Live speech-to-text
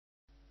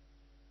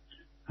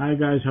Hi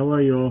guys, how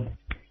are you?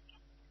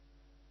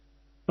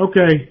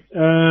 Okay,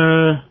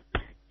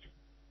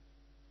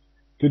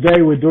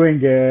 today we're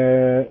doing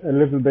a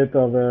little bit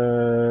of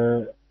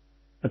a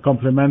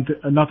compliment,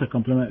 not a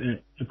compliment,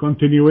 a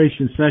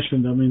continuation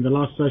session. I mean, the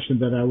last session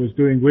that I was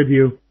doing with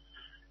you,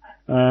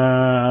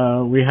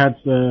 we had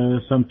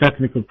some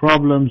technical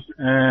problems,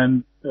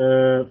 and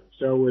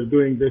so we're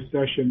doing this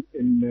session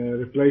in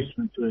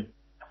replacement to it.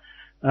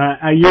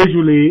 I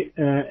usually,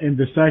 in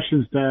the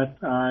sessions that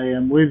I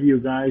am with you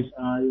guys,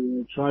 I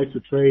will try to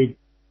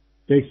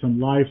take some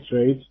live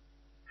trades.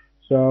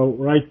 So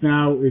right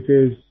now it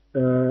is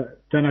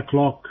 10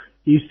 o'clock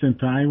Eastern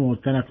time, or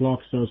 10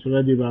 o'clock, so it's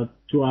already about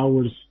 2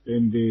 hours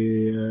in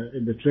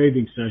the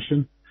trading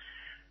session.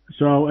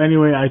 So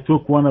anyway, I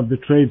took one of the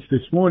trades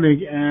this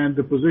morning, and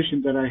the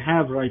position that I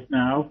have right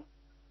now,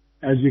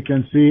 as you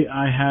can see,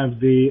 I have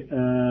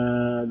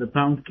the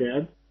pound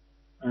CAD.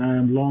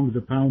 I'm long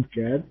the pound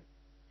CAD.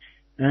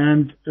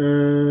 And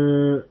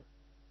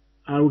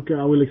I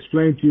will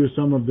explain to you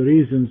some of the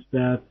reasons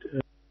that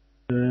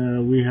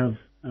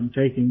I'm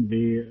taking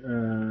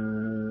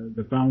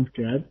the pound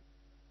CAD.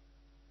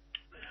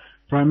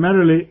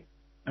 Primarily,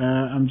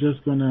 I'm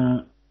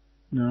gonna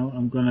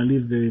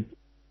leave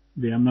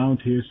the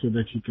amount here so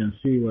that you can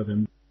see what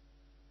I'm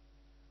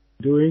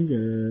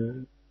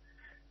doing.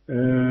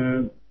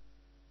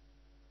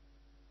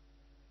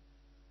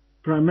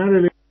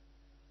 Primarily,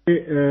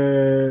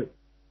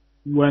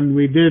 when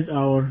we did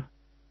our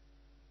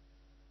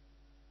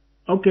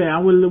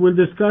we'll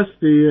discuss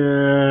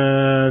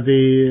the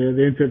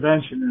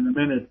intervention in a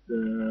minute,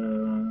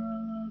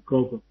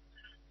 Coco.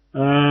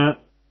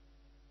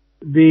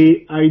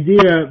 The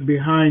idea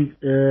behind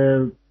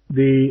the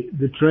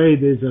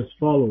trade is as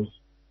follows.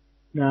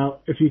 Now,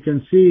 if you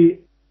can see,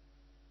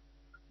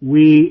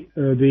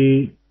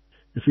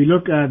 if you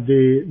look at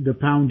the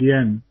pound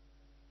yen,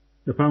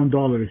 the pound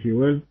dollar, if you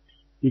will,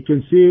 you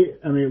can see,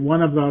 I mean,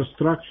 one of our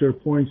structure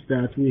points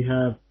that we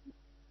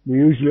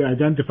usually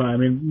identify. I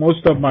mean,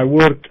 most of my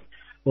work,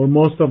 or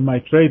most of my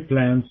trade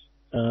plans,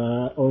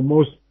 or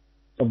most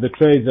of the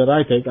trades that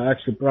I take,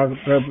 actually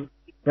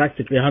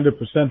practically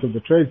 100% of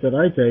the trades that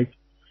I take,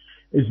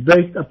 is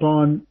based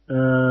upon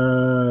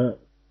the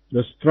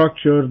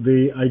structure,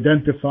 the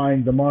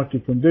identifying the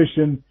market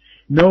condition,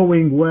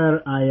 knowing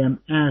where I am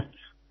at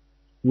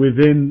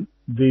within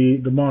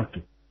the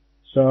market.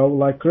 So,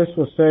 like Chris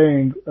was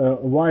saying a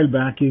while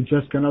back, you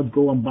just cannot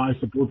go and buy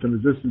support and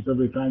resistance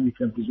every time you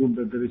can presume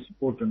that there is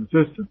support and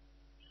resistance.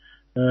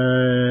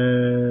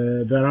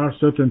 There are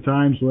certain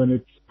times when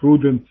it's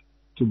prudent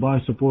to buy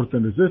support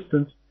and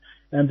resistance,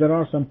 and there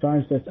are some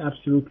times that's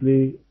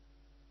absolutely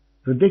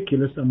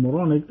ridiculous and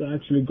moronic to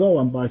actually go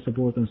and buy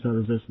support and sell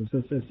resistance.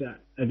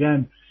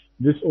 Again,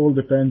 this all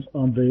depends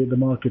on the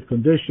market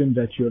condition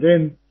that you're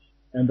in.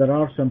 And there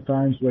are some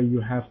times where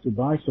you have to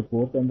buy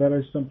support, and there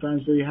are some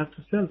times where you have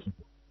to sell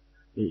support.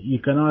 You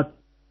cannot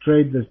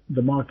trade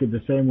the market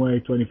the same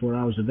way 24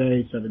 hours a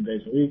day, 7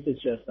 days a week.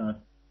 It's just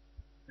not.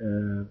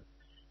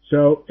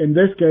 So in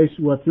this case,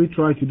 what we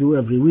try to do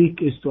every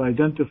week is to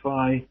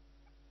identify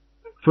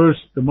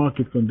first the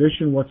market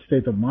condition, what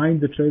state of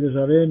mind the traders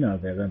are in. Are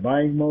they in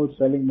buying mode,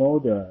 selling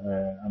mode,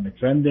 are they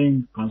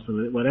trending,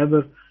 constantly,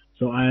 whatever.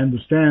 So I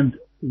understand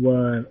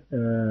where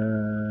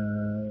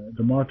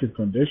the market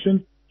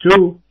condition.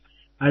 Two,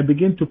 I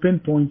begin to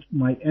pinpoint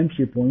my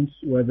entry points,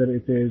 whether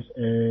it is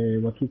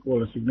what we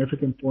call a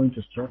significant point,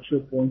 a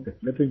structural point, a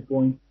flipping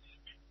point,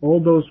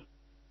 all those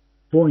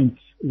points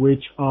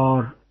which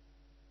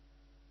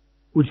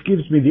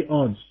gives me the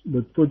odds,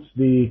 that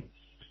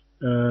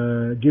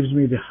gives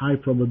me the high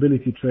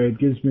probability trade,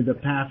 gives me the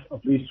path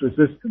of least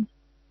resistance,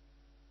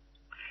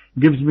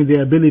 gives me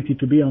the ability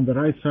to be on the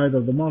right side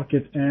of the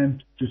market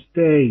and to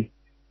stay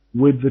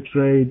with the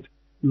trade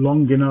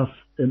long enough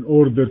in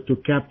order to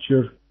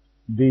capture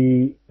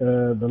the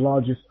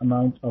largest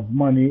amount of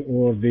money,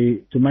 or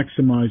to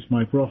maximize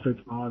my profit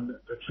on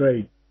the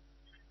trade.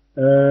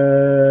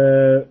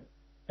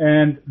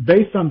 And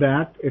based on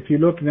that, if you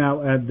look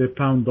now at the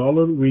pound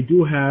dollar, we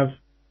do have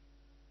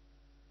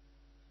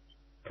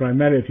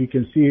primarily, if you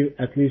can see,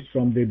 at least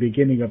from the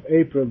beginning of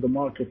April, the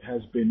market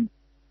has been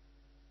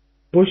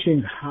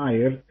pushing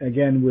higher.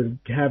 Again, we're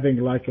having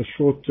like a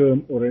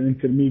short-term or an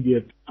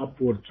intermediate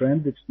upward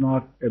trend. It's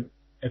not a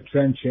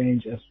trend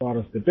change as far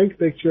as the big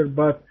picture,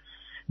 but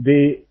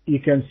you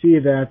can see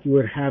that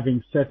we're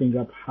setting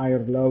up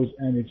higher lows,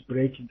 and it's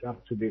breaking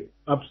up to the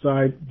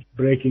upside,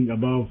 breaking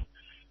above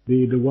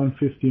the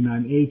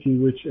 159.80,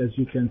 which, as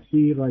you can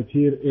see right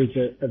here, is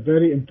a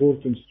very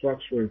important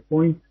structural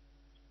point,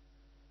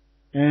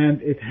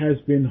 and it has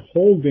been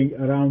holding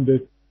around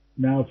it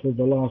now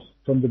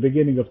from the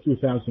beginning of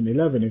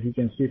 2011, if you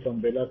can see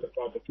from the latter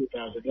part of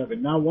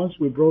 2011. Now, once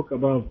we broke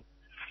above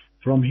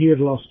from here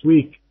last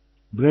week,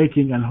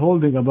 breaking and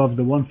holding above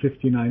the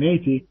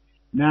 159.80,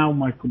 now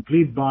my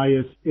complete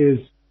bias is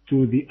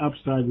to the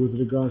upside with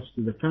regards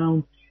to the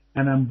pound,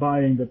 and I'm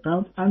buying the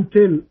pound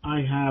until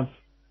I have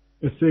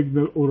a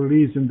signal or a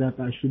reason that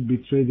I should be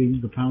trading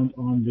the pound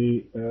on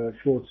the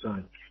short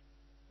side.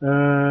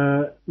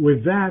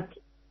 With that,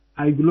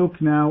 I look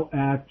now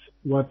at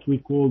what we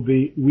call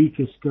the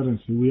weakest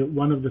currency.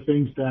 One of the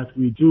things that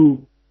we do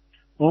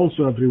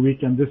also every week,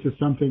 and this is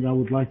something I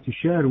would like to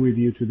share with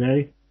you today,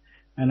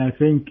 and I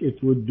think it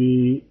would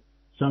be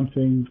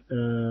something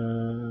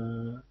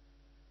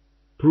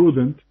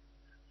prudent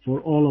for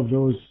all of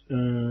those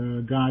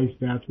guys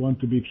that want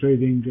to be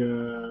trading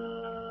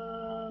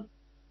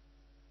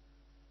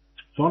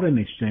foreign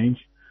exchange,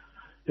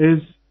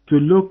 is to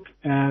look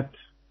at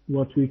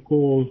what we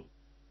call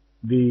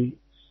the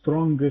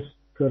strongest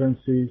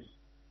currencies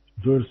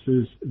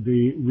versus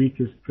the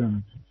weakest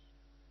currencies.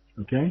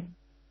 Okay?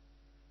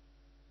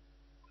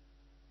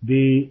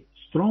 The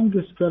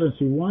strongest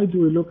currency, why do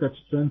we look at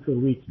strength or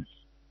weakness?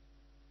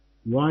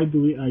 Why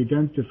do we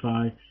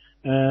identify?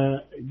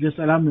 Just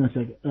allow me a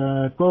second.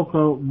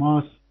 Coco,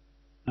 Moss,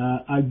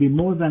 I'd be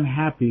more than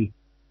happy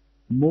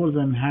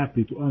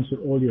to answer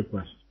all your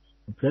questions.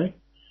 Okay?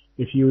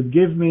 If you would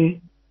give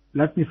me,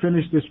 let me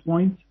finish this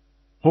point,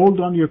 hold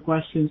on your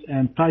questions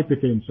and type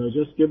it in. So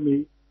just tell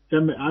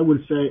me, I will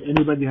say,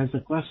 anybody has a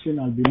question,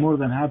 I'll be more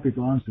than happy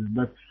to answer it.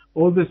 But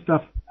all this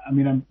stuff, I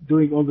mean, I'm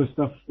doing all this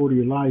stuff for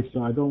you live,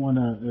 so I don't want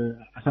to,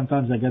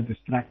 sometimes I get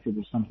distracted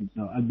or something,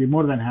 so I'll be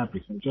more than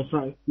happy. So just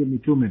give me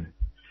 2 minutes.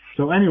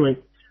 So anyway,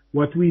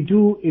 what we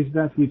do is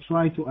that we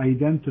try to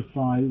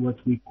identify what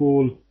we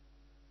call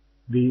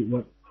we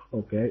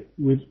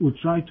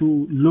try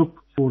to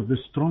look for the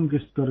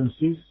strongest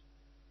currencies,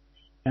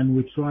 and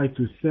we try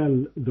to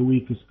sell the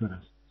weakest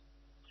currencies.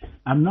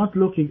 I'm not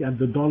looking at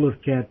the dollar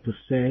CAD per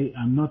se.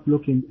 I'm not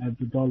looking at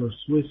the dollar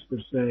Swiss per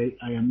se.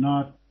 I am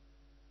not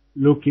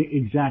looking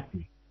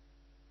exactly.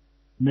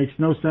 Makes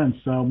no sense.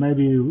 So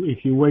maybe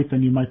if you wait,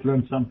 then you might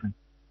learn something.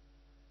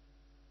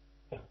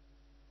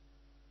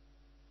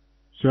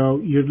 So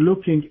you're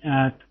looking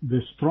at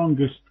the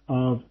strongest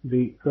of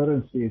the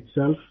currency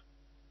itself,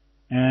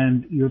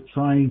 and you're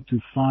trying to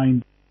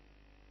find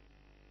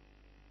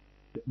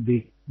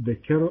the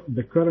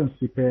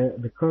currency pair,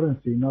 the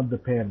currency, not the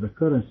pair, the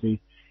currency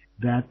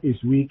that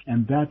is weak,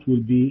 and that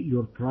will be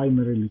your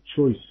primary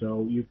choice.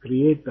 So you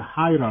create the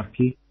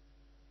hierarchy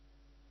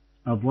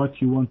of what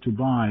you want to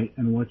buy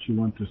and what you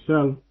want to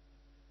sell,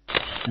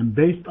 and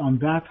based on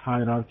that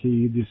hierarchy,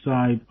 you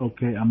decide,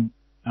 okay,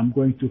 I'm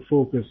going to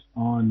focus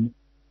on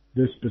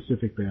this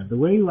specific pair. The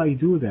way I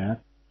do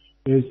that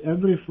is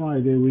every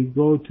Friday we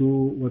go to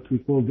what we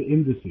call the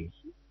indices.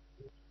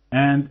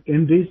 And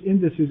in these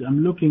indices,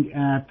 I'm looking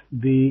at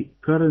the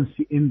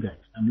currency index.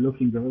 I'm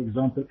looking, for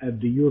example, at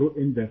the euro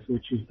index,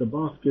 which is the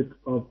basket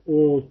of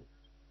all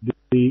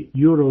the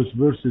euros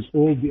versus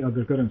all the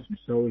other currencies.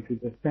 So it is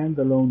a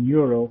standalone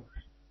euro,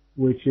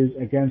 which is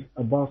against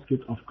a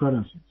basket of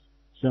currencies.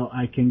 So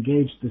I can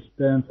gauge the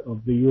strength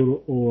of the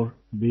euro or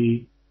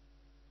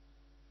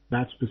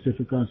that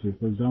specific currency.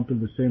 For example,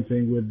 the same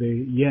thing with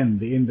the yen,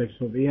 the index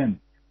of the yen.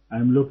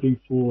 I'm looking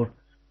for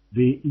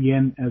the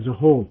yen as a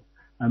whole.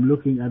 I'm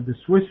looking at the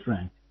Swiss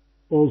franc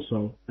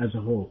also as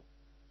a whole.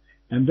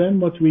 And then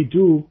what we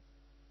do,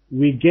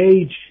 we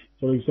gauge,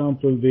 for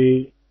example,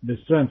 the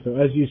strength. So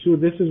as you see,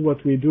 this is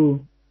what we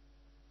do.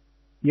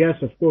 Yes,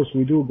 of course,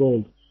 we do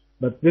gold.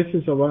 But this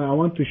is why I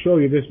want to show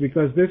you this,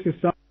 because this is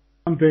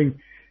something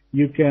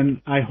you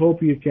can, I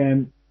hope you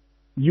can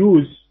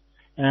use,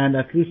 and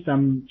at least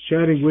I'm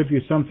sharing with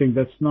you something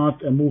that's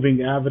not a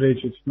moving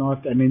average, it's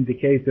not an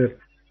indicator,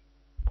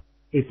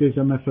 it is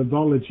a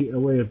methodology, a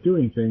way of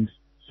doing things.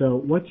 So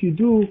what you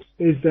do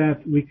is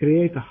that we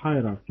create a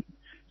hierarchy.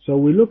 So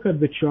we look at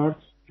the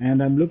charts,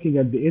 and I'm looking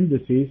at the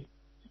indices,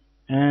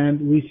 and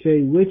we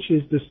say which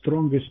is the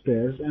strongest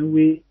pairs, and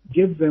we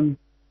give them,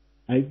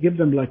 I give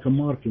them like a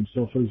marking.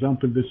 So for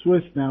example, the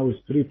Swiss now is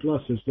 3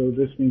 pluses, so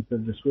this means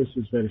that the Swiss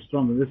is very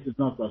strong. And this is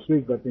not last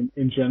week, but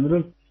in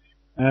general,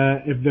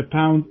 if the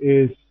pound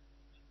is,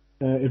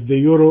 if the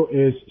euro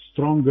is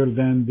stronger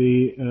than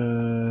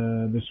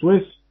the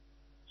Swiss,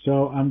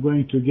 so I'm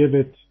going to give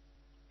it,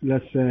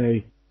 let's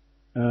say,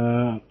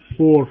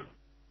 4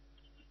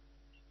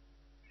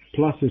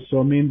 pluses.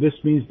 So I mean, this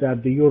means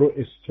that the euro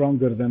is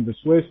stronger than the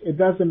Swiss. It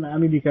doesn't, I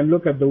mean, you can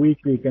look at the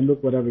weekly, you can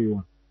look whatever you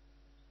want.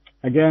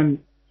 Again,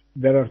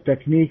 there are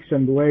techniques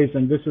and ways,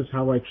 and this is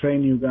how I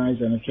train you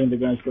guys, and I train the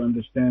guys to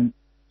understand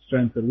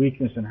strength and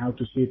weakness and how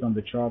to see it on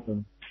the chart.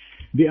 And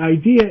the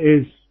idea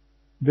is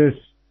this.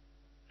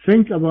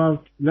 Think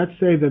about, let's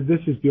say that this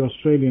is the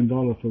Australian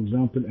dollar, for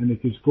example, and it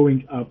is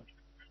going up,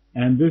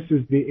 and this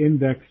is the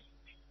index,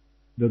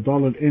 the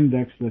dollar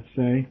index, let's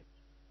say,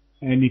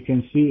 and you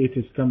can see it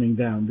is coming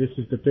down. This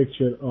is the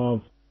picture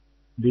of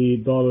the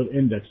dollar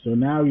index. So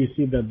now you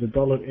see that the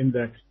dollar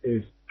index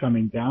is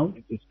coming down.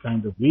 It is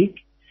kind of weak.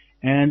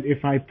 And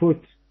if I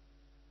put,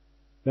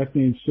 let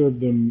me insert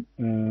them,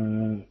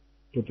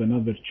 put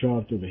another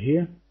chart over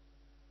here.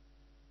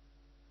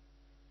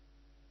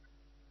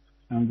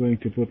 I'm going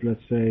to put,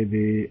 let's say,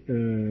 the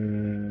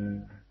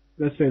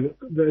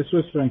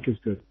Swiss franc is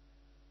good.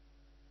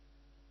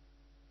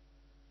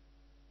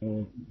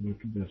 Oh,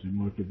 look, it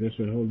doesn't work it this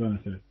way. Hold on a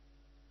second.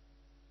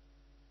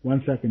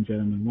 1 second,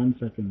 gentlemen. 1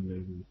 second,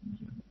 ladies and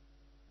gentlemen.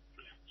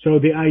 So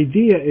the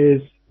idea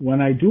is,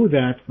 when I do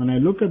that, when I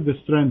look at the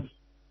strength,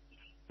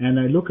 and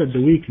I look at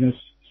the weakness.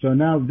 So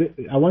now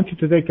I want you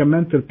to take a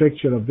mental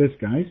picture of this,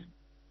 guys.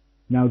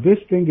 Now this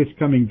thing is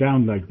coming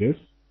down like this,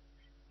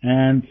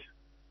 and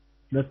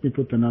let me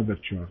put another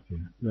chart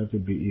here. That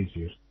would be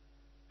easier.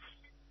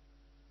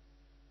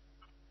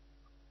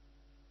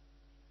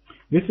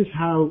 This is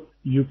how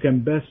you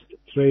can best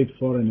trade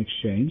foreign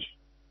exchange,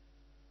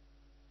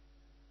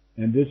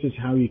 and this is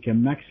how you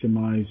can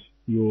maximize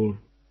your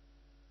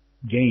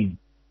gain.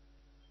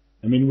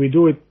 I mean, we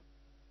do it.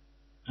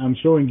 I'm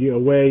showing you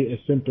a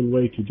simple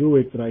way to do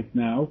it right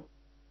now,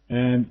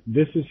 and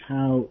this is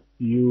how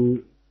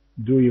you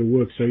do your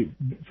work. So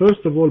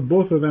first of all,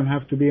 both of them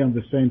have to be on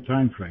the same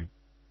time frame.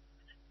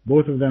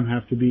 Both of them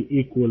have to be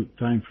equal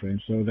time frame,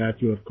 so that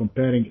you're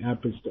comparing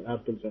apples to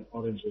apples and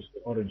oranges to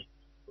oranges.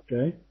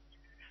 Okay?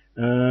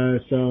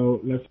 So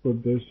let's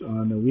put this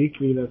on a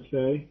weekly, let's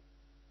say.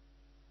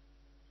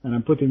 And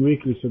I'm putting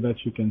weekly so that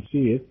you can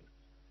see it.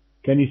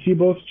 Can you see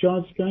both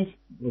charts, guys?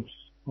 Oops,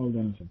 hold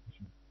on a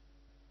second.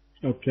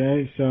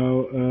 Okay,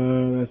 so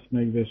let's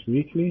make this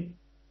weekly.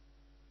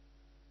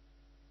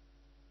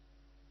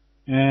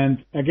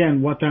 And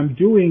again, what I'm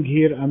doing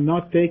here, I'm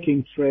not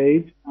taking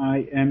trade,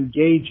 I am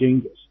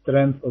gauging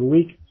strength or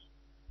weakness.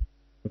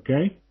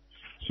 Okay?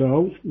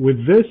 So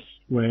with this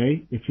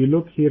way, if you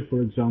look here,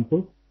 for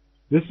example,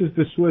 this is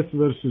the Swiss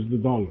versus the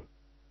dollar.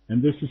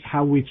 And this is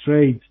how we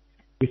trade.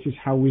 This is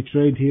how we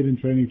trade here in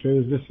Training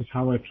Traders. This is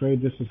how I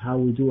trade. This is how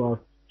we do our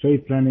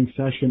trade planning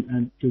session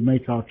and to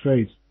make our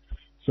trades.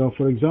 So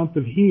for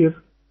example, here,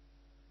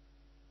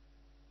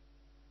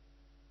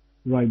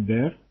 right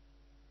there,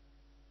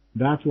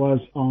 that was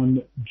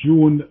on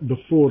June the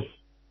 4th,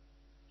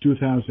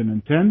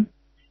 2010.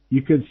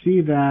 You could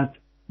see that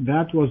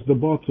that was the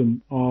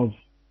bottom of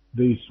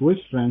the Swiss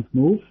franc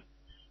move,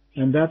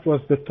 and that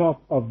was the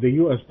top of the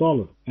US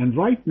dollar. And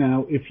right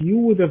now, if you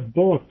would have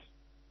bought,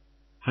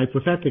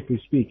 hypothetically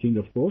speaking,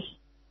 of course,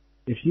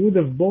 if you would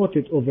have bought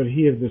it over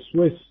here, the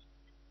Swiss,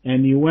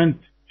 and you went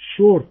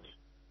short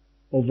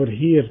over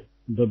here,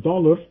 the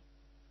dollar,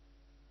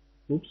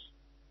 oops,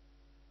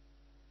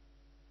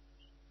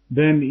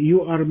 then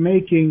you are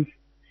making,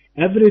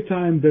 every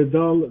time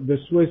the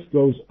Swiss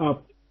goes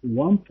up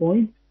 1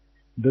 point,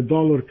 the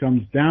dollar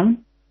comes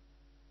down,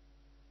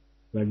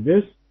 like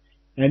this,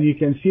 and you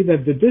can see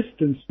that the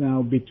distance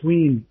now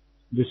between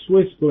the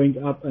Swiss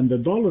going up and the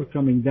dollar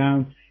coming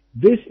down,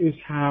 this is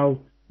how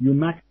you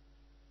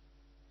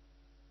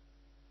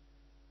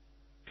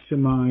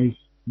maximize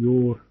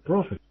your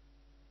profit.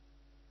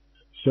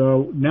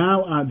 So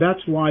now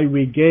that's why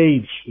we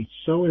gauge. It's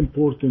so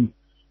important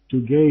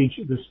to gauge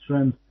the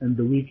strength and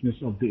the weakness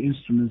of the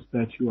instruments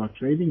that you are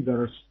trading.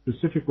 There are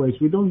specific ways.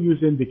 We don't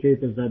use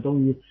indicators.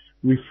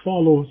 We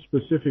follow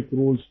specific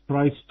rules,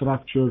 price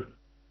structure,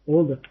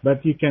 all that.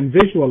 But you can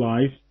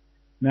visualize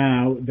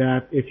now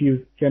that if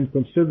you can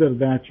consider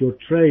that your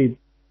trade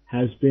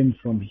has been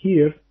from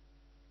here,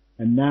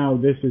 and now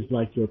this is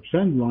like your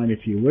trend line,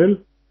 if you will,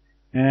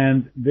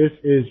 and this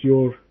is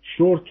your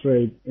short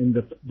trade in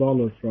the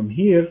dollar from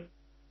here,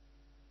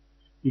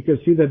 you can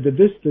see that the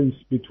distance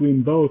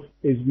between both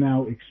is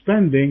now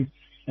expanding,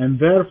 and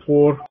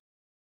therefore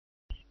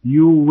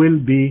you will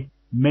be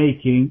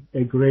making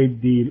a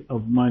great deal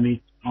of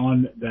money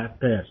on that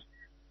pair.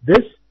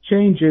 This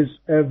changes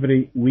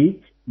every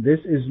week. This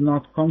is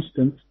not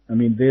constant. I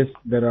mean,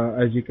 there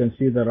are, as you can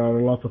see, there are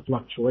a lot of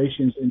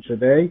fluctuations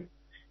intraday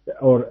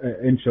or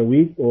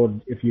intra-week, or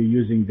if you're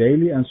using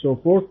daily and so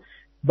forth.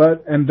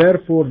 And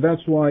therefore,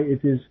 that's why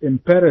it is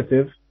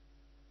imperative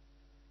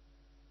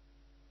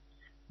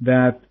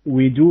that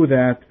we do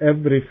that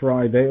every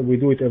Friday. We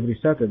do it every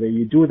Saturday.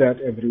 You do that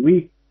every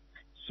week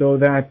so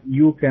that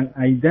you can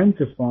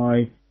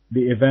identify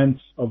the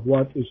events of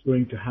what is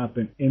going to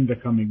happen in the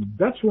coming week.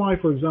 That's why,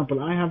 for example,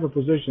 I have a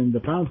position in the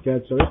pound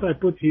CAD. So if I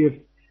put here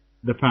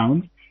the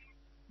pound,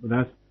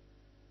 that's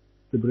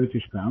the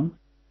British pound,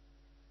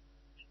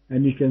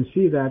 and you can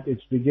see that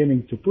it's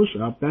beginning to push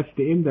up. That's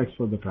the index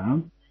for the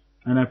pound.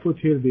 And I put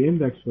here the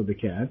index for the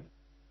CAD.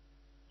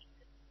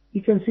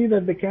 You can see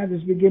that the CAD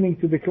is beginning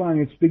to decline.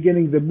 It's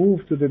beginning the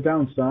move to the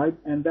downside,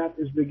 and that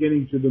is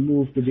beginning to the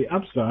move to the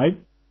upside.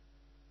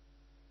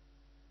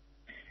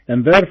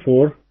 And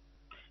therefore,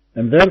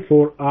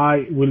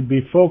 I will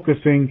be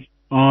focusing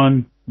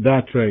on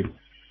that trade.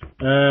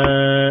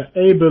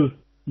 Abel,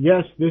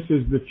 yes, this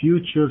is the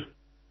future.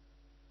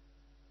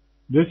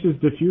 This is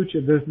the future.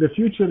 The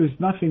future is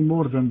nothing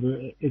more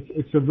than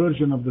it's a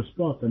version of the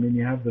spot. I mean,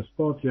 you have the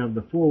spot, you have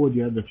the forward,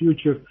 you have the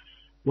future.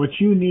 What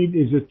you need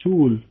is a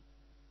tool.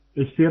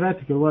 It's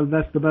theoretical. Well,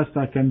 that's the best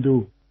I can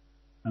do.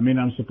 I mean,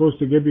 I'm supposed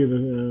to give you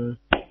the...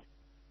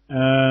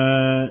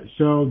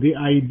 so the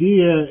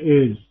idea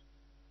is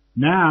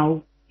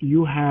now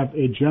you have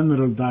a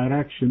general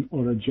direction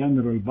or a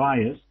general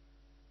bias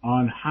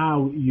on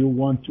how you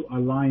want to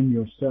align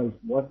yourself.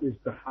 What is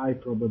the high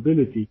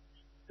probability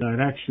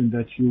direction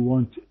that you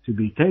want to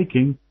be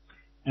taking,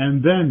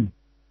 and then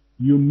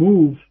you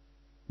move.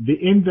 The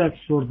index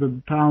for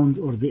the pound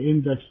or the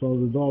index for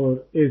the dollar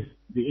is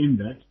the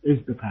index, is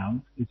the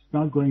pound. It's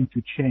not going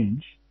to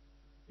change.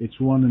 It's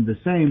one and the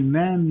same.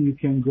 Then you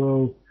can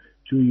go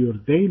to your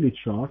daily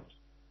chart,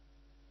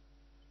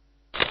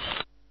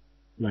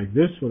 like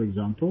this, for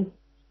example,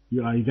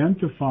 you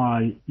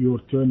identify your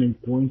turning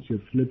points, your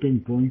flipping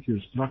points, your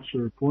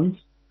structural points.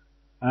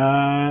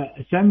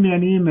 Send me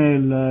an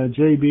email,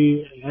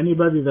 JB.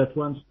 Anybody that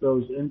wants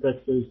those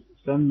indexes,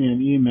 send me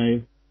an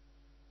email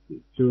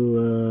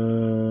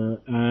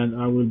and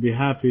I will be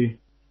happy.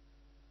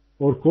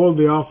 Or call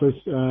the office.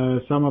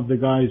 Some of the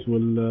guys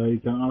will. You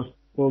can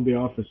call the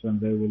office, and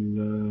they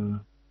will.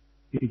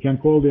 You can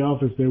call the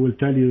office. They will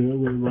tell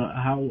you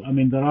how. I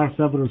mean, there are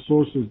several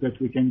sources that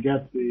we can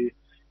get.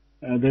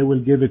 They will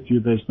give it to you.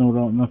 There's no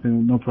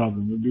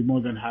problem. We'll be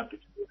more than happy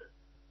to do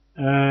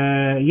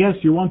that. Yes,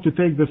 you want to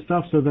take the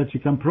stuff so that you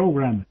can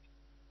program it.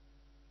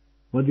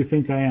 What do you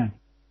think I am?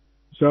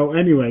 So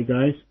anyway,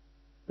 guys.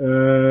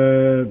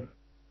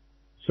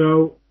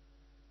 So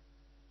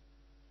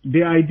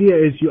the idea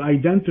is you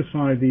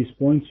identify these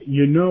points.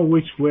 You know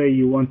which way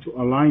you want to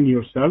align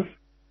yourself,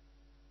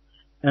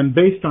 and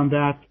based on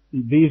that,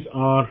 these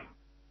are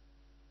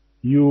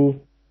you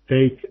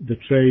take the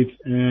trades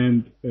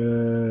and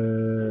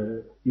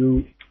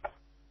you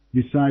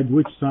decide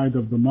which side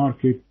of the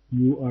market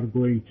you are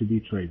going to be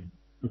trading.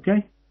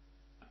 Okay?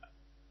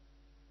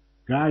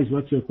 Guys,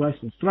 what's your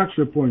question?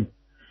 Structure point.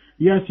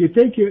 Yes, you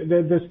take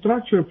the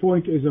structure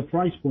point is a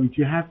price point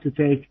you have to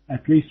take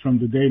at least from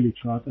the daily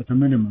chart at a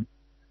minimum.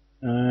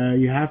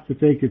 You have to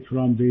take it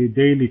from the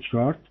daily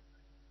chart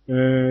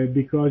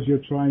because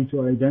you're trying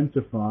to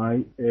identify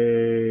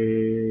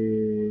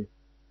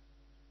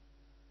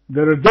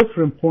there are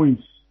different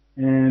points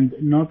and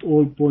not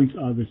all points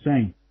are the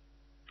same.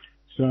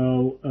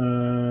 So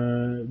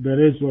there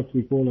is what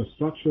we call a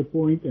structure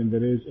point, and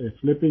there is a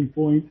flipping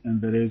point, and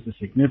there is a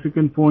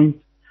significant point.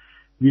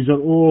 These are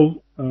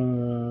all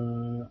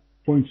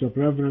points of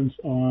reference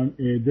on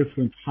a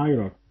different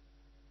hierarchy.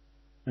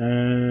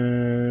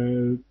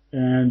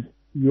 And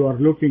you are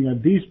looking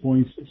at these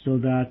points so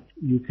that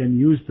you can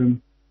use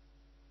them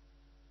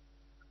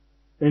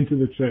into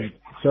the trade.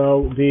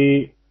 So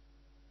the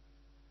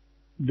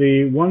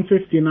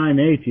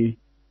 159.80,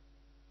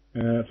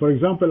 for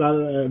example,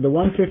 the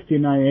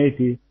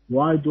 159.80,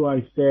 why do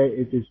I say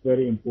it is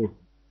very important?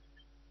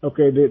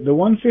 Okay, the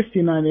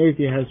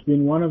 159.80 has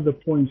been one of the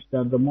points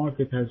that the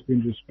market has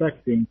been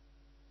respecting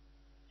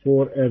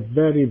for a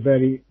very,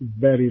 very,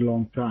 very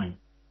long time.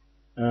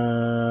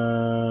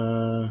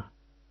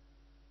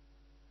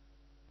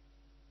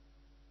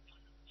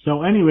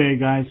 So anyway,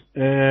 guys,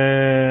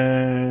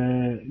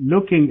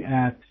 looking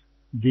at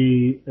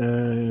the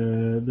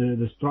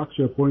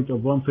structure point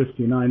of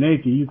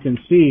 159.80, you can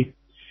see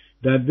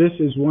that this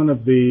is one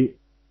of the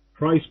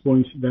price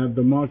points that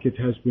the market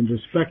has been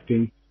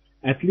respecting.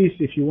 At least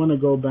if you want to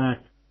go back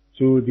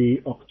to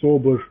the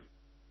October,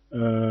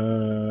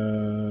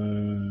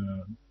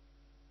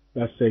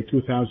 let's say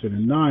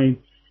 2009,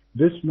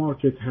 this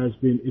market has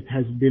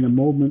been a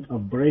moment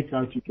of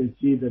breakout. You can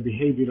see the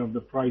behavior of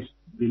the price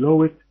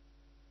below it.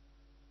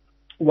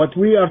 What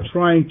we are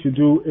trying to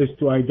do is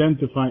to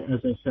identify,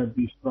 as I said,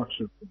 these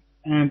structure points.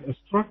 And a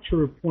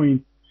structure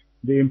point,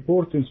 the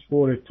importance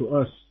for it to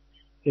us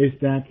is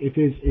that it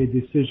is a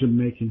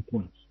decision-making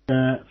point.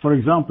 For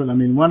example,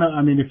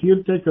 if you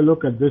take a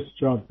look at this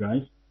chart,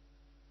 guys,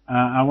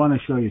 I want to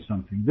show you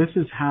something. This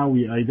is how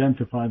we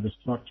identify the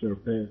structure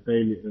of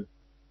failure.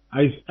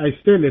 I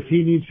still, if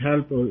he needs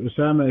help, or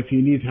Osama, if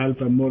you need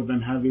help, I'm more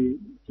than happy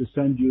to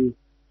send you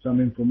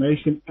some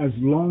information, as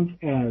long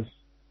as.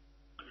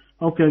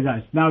 Okay,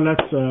 guys. Now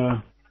let's.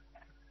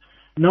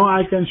 No,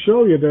 I can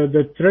show you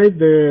the trade,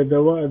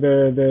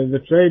 the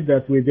trade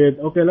that we did.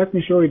 Okay, let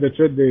me show you the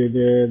trade,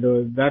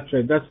 that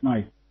trade. That's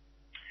nice.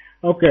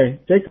 Okay,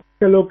 take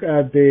a look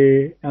at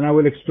and I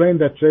will explain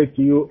that trade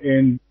to you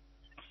in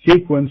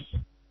sequence.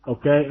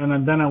 Okay,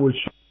 and then I will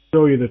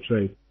show you the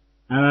trade,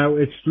 and I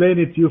will explain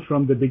it to you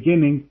from the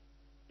beginning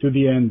to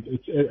the end.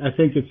 I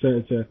think it's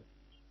a.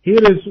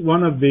 Here is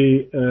one of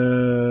the.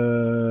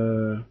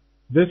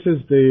 This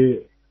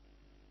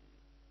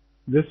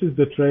is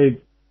the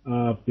trade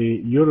of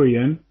the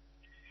Euro-Yen,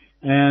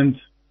 and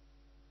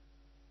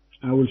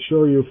I will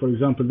show you, for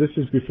example, this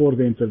is before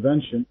the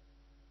intervention.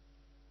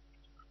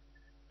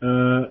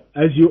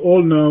 As you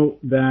all know,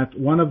 that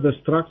one of the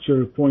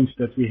structure points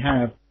that we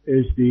have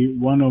is the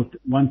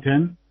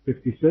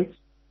 110.56,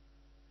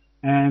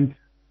 and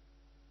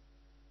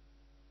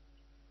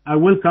I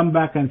will come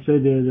back and say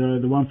the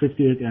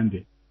 158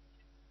 ending.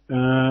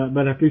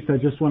 But at least I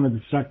just want to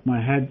distract my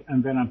head,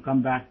 and then I'll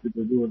come back to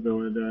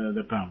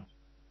the pound.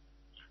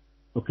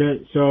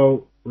 Okay,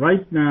 so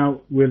right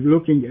now we're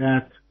looking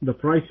at the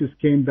prices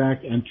came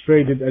back and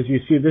traded. As you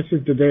see, this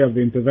is the day of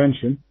the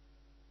intervention.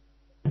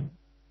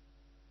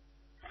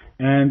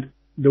 And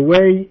the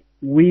way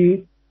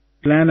we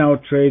plan our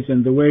trades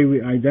and the way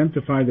we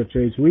identify the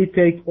trades, we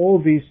take all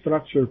these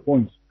structure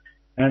points.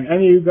 And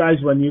any of you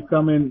guys, when you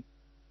come in,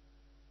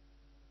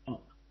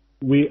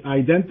 we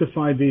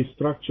identify these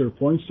structure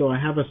points. So I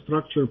have a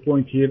structure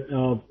point here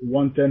of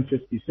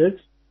 110.56.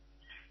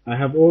 I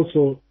have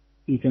also,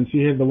 you can see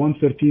here the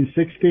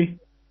 113.60.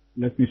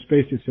 Let me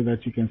space it so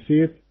that you can see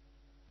it.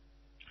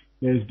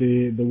 There's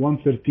the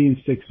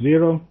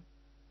 113.60,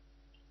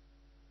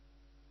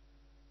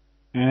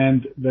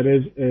 and there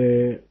is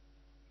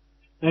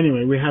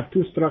anyway, we have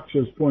two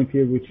structures point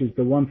here, which is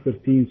the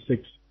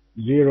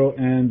 113.60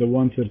 and the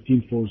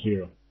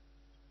 113.40.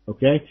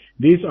 Okay,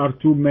 these are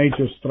two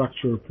major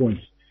structural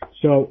points.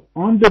 So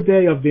on the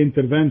day of the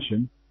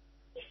intervention,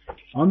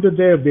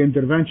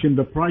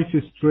 the price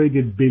is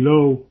traded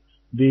below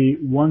the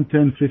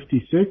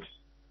 110.56,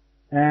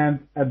 and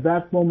at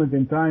that moment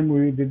in time,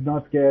 we did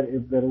not care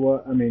if there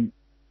were. I mean,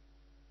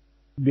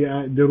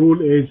 the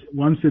rule is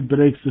once it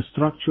breaks the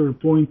structural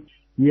point,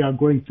 we are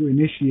going to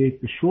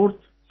initiate the short.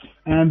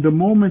 And the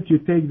moment you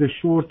take the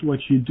short, what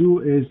you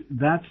do is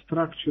that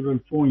structural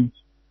point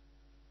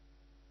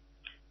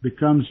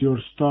becomes your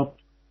stop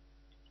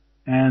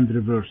and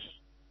reverse.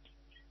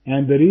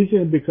 And the reason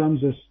it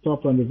becomes a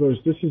stop and reverse,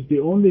 this is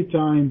the only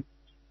time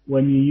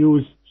when you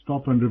use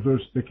stop and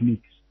reverse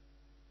techniques.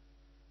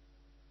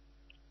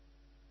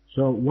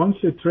 So once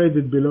it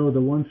traded below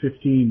the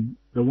 115,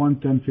 the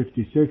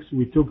 110.56,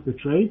 we took the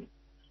trade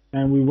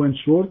and we went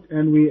short,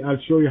 and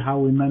I'll show you how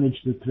we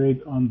managed the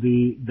trade on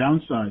the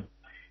downside.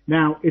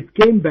 Now it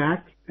came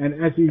back, and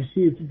as you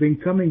see, it's been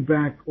coming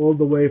back all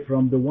the way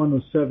from the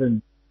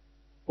 107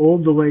 all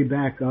the way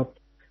back up.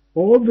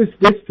 All this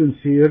distance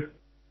here,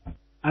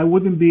 I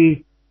wouldn't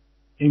be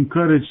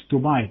encouraged to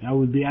buy it. I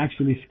would be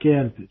actually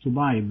scared to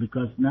buy it,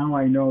 because now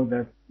I know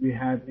that we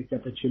had a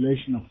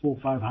capitulation of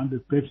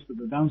 400-500 pips to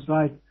the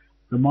downside.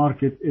 The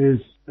market is,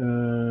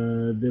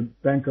 the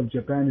Bank of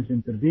Japan is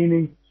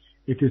intervening.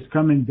 It is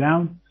coming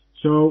down.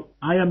 So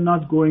I am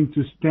not going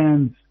to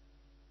stand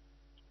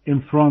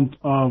in front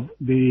of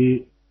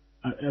the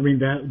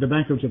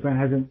Bank of Japan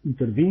hasn't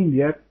intervened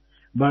yet,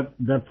 but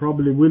there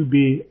probably will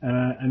be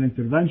an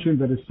intervention.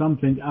 There is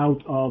something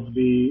out of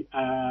the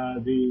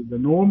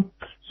norm.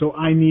 So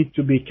I need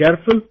to be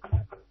careful.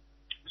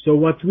 So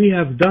what we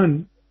have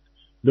done,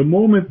 the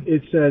moment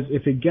it says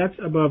if it gets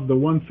above the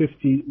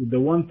 150, the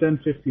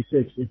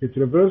 110.56, if it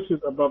reverses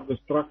above the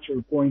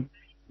structural point,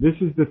 this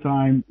is the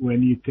time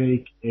when you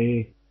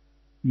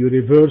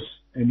reverse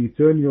and you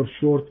turn your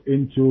short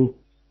into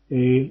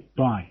a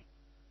buy.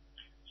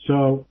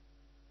 So,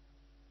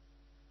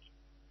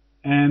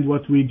 and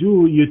what we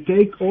do, you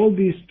take all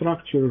these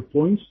structural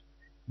points,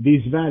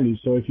 these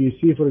values. So if you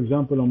see, for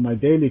example, on my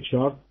daily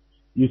chart,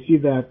 you see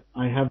that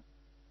I have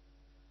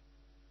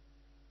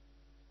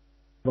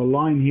a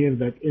line here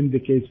that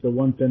indicates the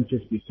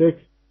 110.56.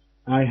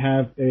 I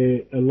have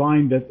a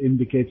line that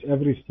indicates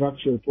every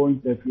structural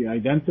point that we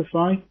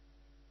identify.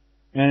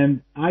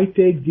 And I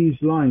take these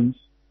lines,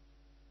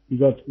 you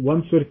got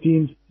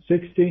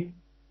 113.60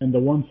 and the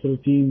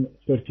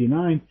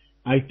 113.39.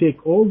 I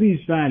take all these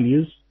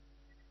values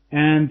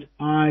and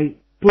I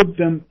put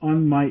them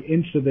on my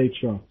intraday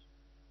chart.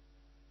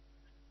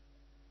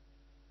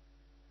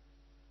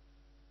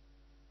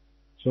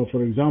 So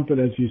for example,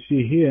 as you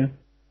see here,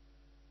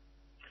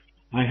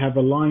 I have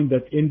a line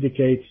that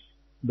indicates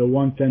the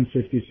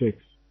 110.56.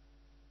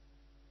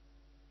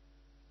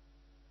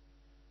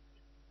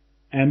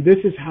 And this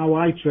is how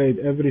I trade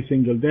every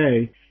single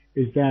day,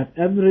 is that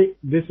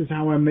this is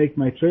how I make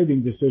my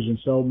trading decision.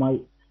 So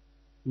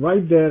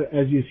right there,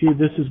 as you see,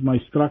 this is my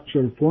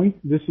structural point.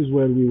 This is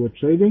where we were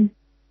trading.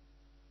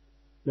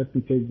 Let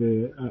me take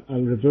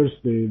I'll reverse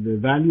the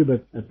value,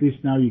 but at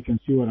least now you can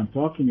see what I'm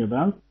talking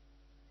about.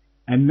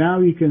 And now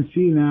you can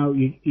see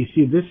you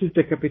see this is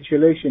the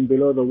capitulation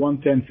below the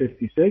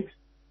 110.56,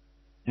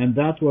 and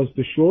that was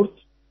the short.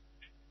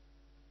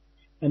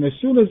 And as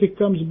soon as it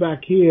comes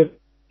back here,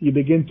 you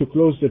begin to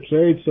close the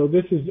trade. So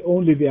this is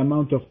only the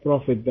amount of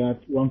profit that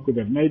one could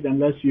have made,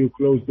 unless you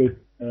closed it.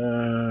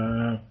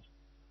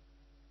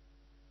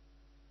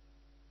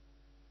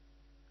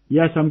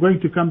 Yes, I'm going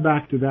to come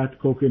back to that,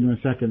 Coco, in a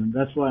second.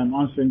 That's why I'm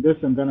answering this,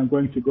 and then I'm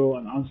going to go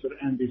and answer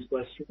Andy's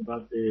question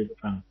about the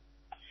pound.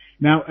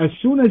 Now, as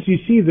soon as you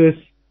see this,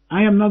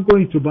 I am not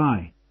going to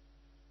buy.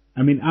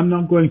 I mean, I'm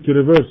not going to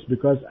reverse,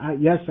 because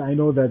yes, I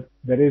know that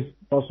there is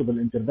possible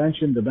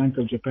intervention. The Bank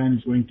of Japan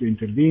is going to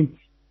intervene.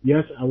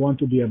 Yes, I want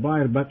to be a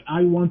buyer, but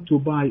I want to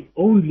buy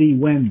only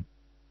when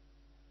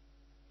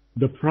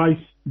the price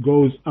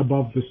goes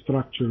above the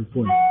structural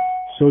point.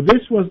 So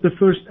this was the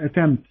first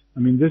attempt. I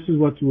mean, this is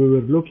what we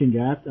were looking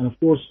at. And of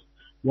course,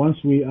 once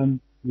we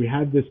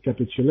had this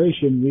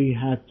capitulation, we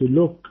had to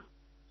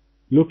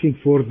looking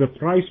for the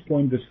price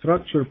point, the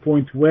structure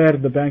point where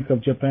the Bank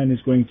of Japan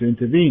is going to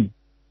intervene.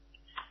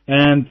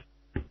 And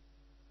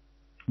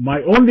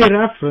my only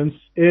reference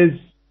is,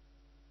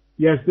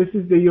 yes, this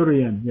is the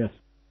Euro-yen, yes.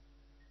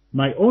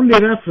 My only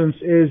reference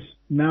is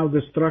now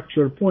the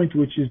structure point,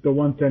 which is the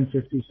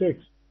 110.56.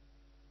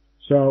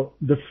 So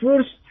the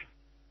first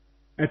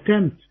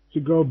attempt to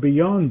go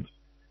beyond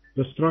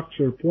the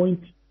structure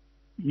point,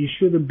 you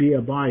shouldn't be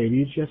a buyer.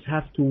 You just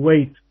have to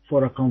wait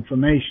for a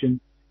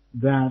confirmation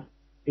that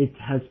it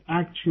has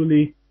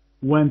actually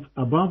went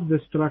above the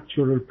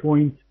structural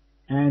point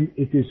and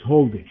it is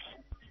holding.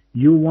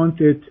 You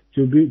want it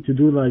to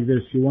do like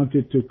this. You want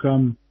it to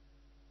come.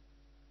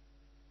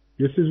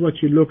 This is what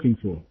you're looking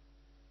for.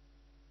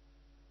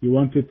 You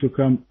want it to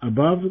come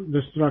above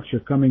the structure,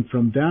 coming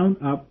from down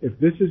up. If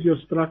this is your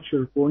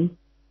structure point,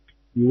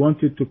 you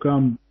want it to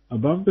come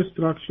above the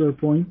structure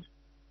point,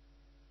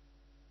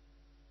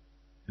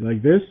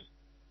 like this,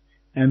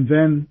 and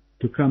then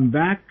to come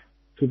back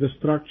to the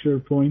structure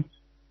point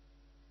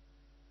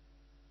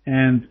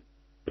and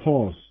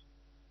pause.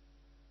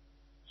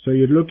 So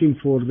you're looking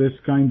for this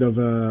kind of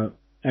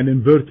an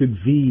inverted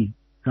V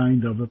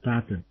kind of a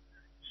pattern,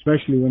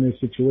 especially when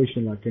it's a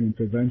situation like an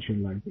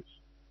intervention like this.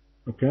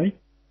 Okay?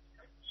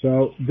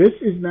 So this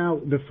is now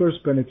the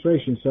first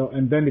penetration,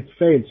 and then it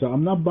failed. So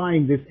I'm not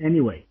buying this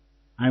anyway.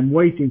 I'm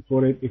waiting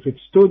for it. If it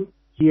stood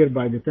here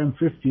by the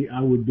 1050,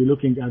 I would be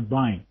looking at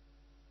buying.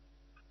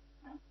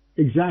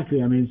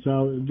 Exactly. I mean,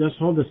 so just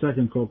hold a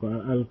second, Coco.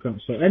 I'll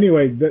come. So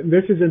anyway,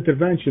 this is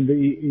intervention.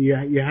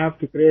 You have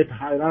to create a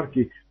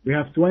hierarchy. We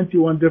have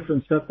 21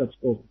 different setups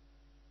open.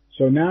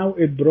 So now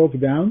it broke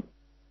down.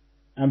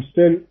 I'm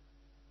still,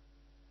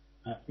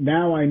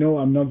 now I know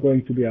I'm not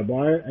going to be a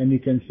buyer, and you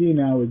can see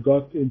now it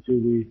got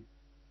into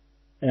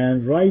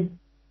and right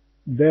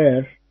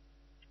there,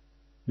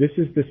 this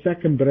is the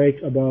second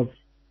break above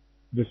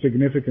the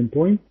significant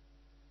point,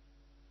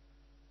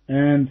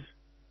 and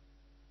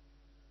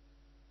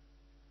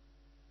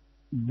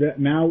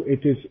now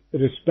it is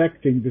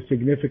respecting the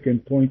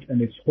significant point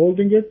and it's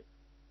holding it,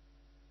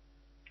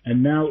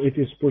 and now it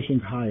is pushing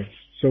higher.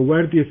 So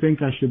where do you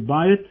think I should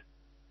buy it?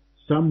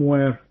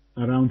 Somewhere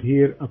around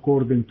here,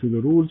 according to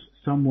the rules,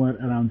 somewhere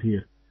around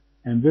here.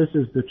 And this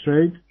is the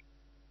trade.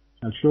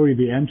 I'll show you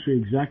the entry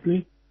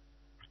exactly.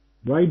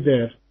 Right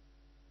there.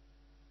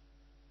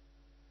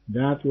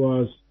 That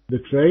was the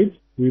trade.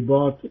 We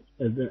bought,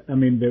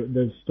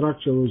 the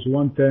structure was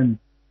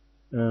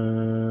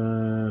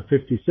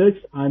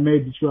 110.56. I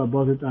made sure I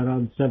bought it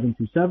around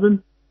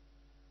 77.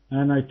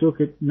 And I took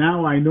it.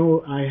 Now I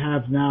know I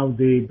have now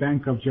the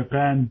Bank of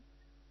Japan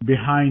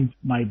behind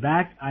my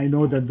back. I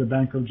know that the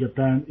Bank of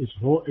Japan is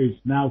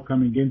now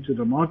coming into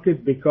the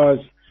market because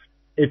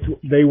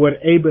they were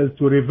able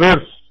to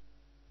reverse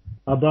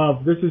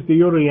above. This is the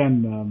Euro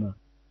Yen.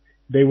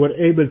 They were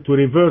able to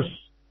reverse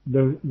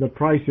the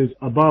prices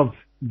above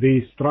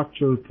the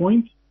structural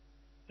point,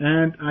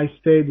 and I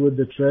stayed with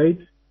the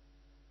trade.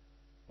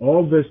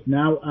 All this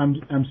now,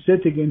 I'm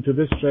sitting into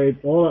this trade.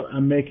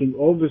 I'm making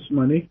all this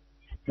money.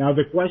 Now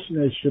the question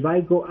is, should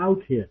I go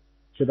out here?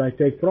 Should I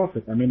take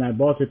profit? I mean, I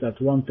bought it at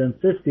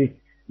 110.50.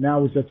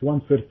 Now it's at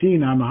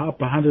 113. I'm up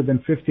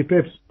 150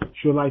 pips.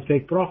 Should I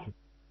take profit?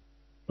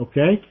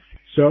 Okay.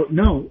 So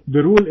no,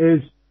 the rule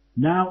is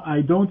now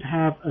I don't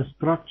have a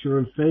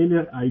structural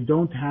failure. I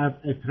don't have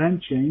a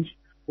trend change.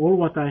 All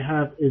what I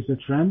have is a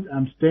trend.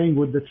 I'm staying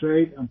with the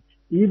trade.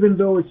 Even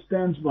though it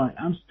stands by,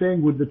 I'm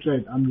staying with the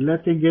trade. I'm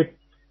letting it.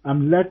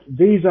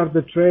 These are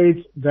the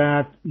trades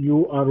that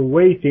you are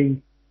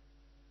waiting.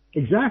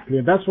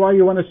 Exactly. That's why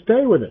you want to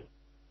stay with it.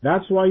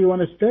 That's why you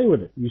want to stay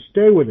with it. You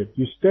stay with it.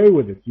 You stay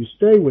with it. You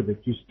stay with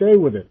it. You stay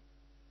with it.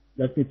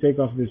 Let me take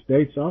off these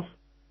dates off.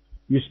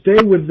 You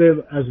stay with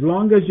them as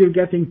long as you're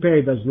getting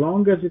paid, as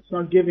long as it's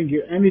not giving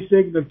you any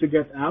signal to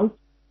get out.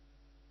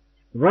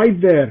 Right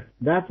there,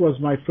 that was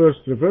my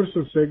first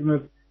reversal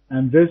signal,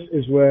 and this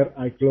is where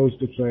I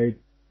closed the trade.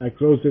 I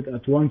closed it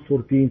at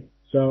 114.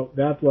 So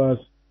that was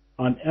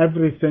on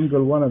every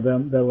single one of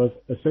them. There was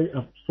a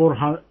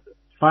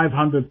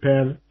 500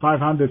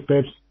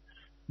 pips.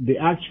 The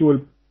actual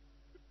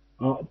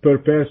per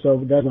pair, so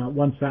that's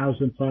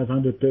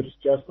 1,500 pips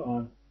just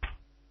on.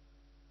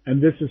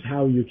 And this is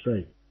how you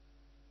trade.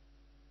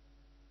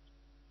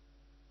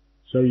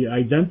 So you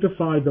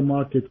identify the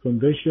market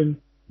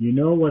condition. You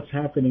know what's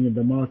happening in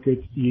the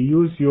market. You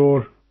use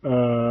your...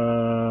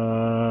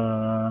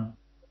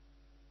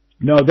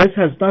 No, this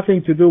has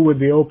nothing to do with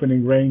the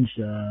opening range,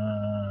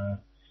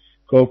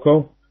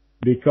 Coco,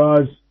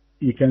 because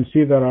you can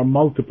see there are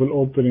multiple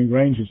opening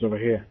ranges over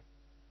here.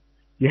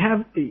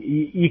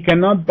 You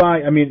cannot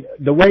buy,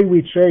 the way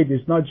we trade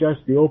is not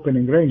just the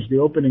opening range. The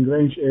opening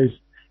range is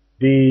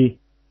the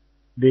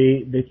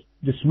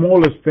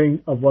smallest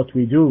thing of what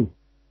we do.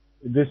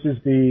 This is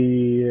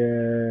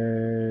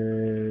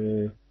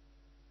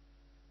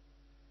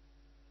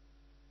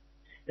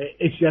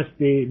it's just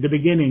the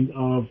beginning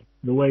of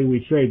the way we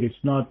trade.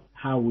 It's not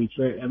how we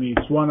trade.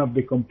 It's one of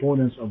the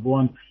components of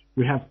one.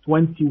 We have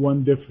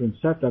 21 different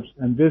setups,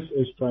 and this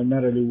is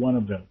primarily one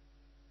of them.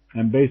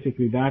 And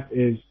basically that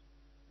is,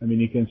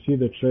 you can see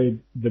the trade,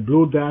 the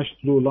blue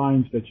dashed blue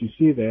lines that you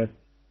see there.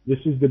 This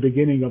is the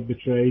beginning of the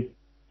trade,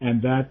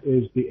 and that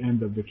is the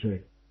end of the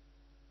trade.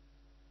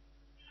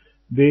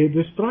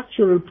 The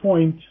structural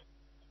point,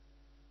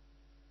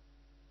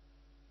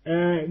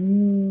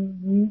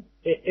 in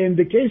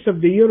the case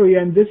of the Euro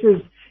Yen, this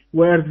is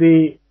where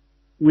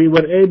we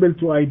were able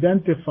to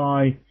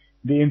identify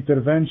the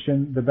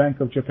intervention, the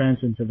Bank of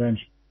Japan's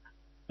intervention.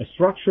 A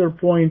structural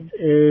point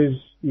is,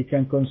 you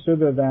can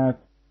consider that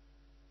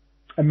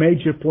a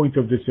major point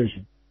of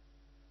decision.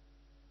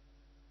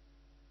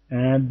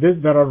 And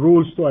there are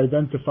rules to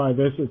identify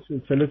this.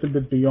 It's a little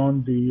bit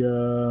beyond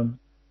the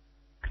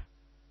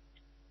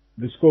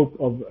scope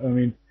of,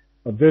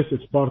 But this is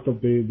part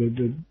of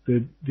the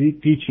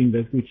teaching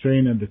that we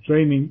train and the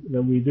training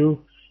that we do.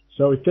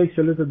 So it takes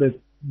a little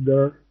bit.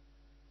 There are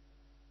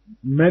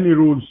many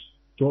rules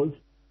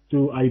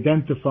to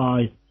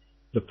identify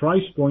the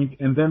price point,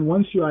 and then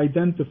once you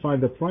identify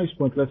the price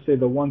point, let's say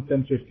the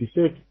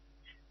 110.56,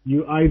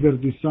 you either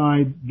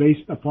decide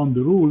based upon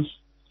the rules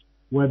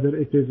whether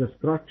it is a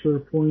structure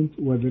point,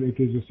 whether it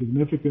is a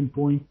significant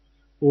point,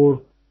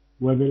 or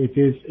whether it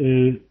is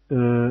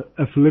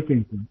a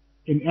flipping point.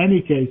 In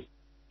any case,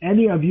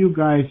 any of you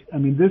guys, I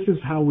mean, this is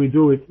how we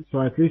do it,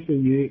 so at least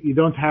you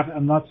don't have,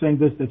 I'm not saying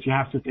this that you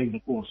have to take the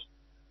course.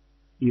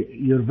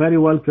 You're very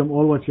welcome.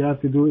 All what you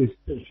have to do is,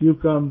 if you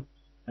come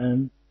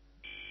and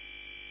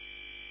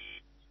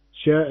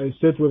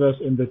sit with us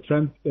in the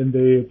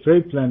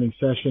trade planning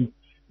session,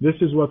 this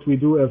is what we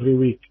do every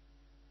week.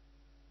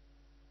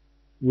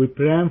 We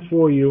plan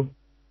for you.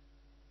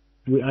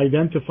 We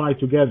identify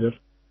together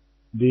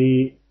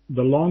the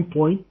long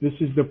point. This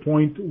is the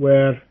point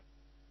where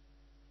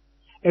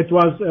it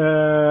was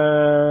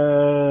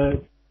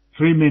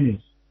 3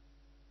 minutes.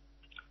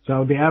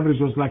 So the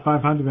average was like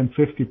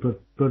 550 per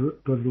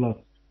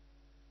lot.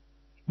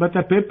 But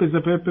a pip is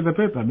a pip is a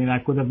pip. I mean, I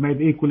could have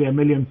made equally 1.3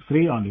 million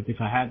on it if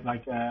I had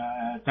like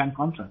 10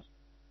 contracts.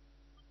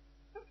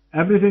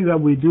 Everything that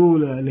we do,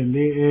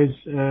 Lily, is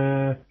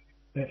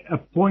a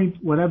point.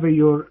 Whatever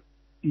you're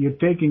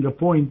taking a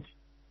point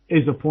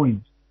is a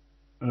point.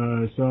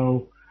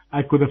 So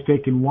I could have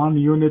taken 1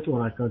 unit,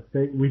 or I could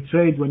say we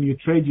trade. When you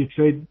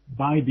trade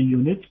by the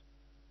unit.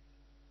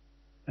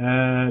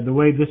 The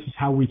way this is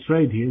how we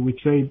trade here. We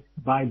trade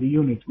by the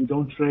unit. We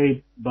don't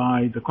trade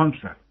by the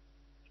contract.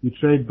 We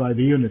trade by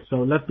the unit. So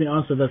let me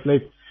answer that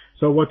later.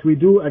 So what we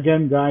do,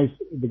 again, guys,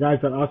 the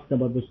guys are asking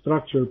about the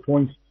structure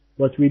points.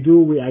 What we do,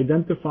 we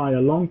identify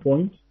a long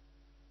point.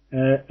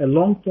 A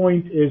long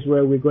point is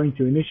where we're going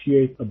to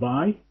initiate a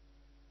buy.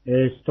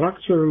 A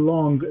structure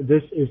long,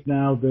 this is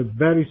now the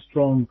very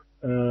strong,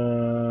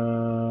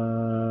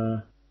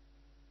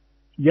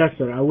 yes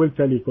sir, I will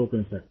tell you, Coco,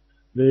 in a sec.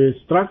 The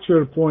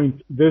structure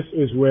point, this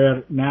is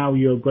where now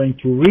you're going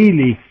to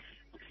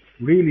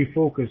really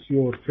focus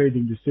your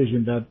trading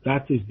decision,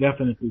 that is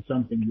definitely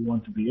something you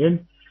want to be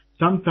in.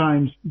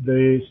 Sometimes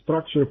the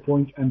structure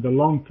point and the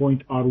long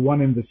point are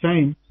one and the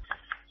same.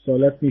 So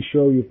let me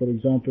show you, for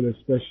example, a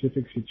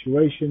specific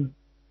situation.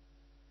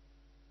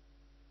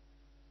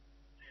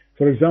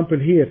 For example,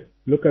 here,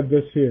 look at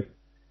this here.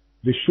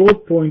 The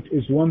short point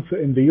is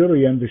in the euro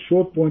yen, the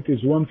short point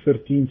is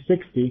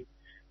 113.60.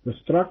 The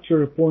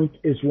structure point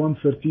is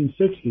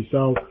 113.60.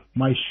 So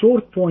my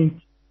short point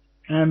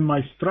and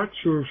my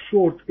structure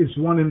short is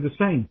one and the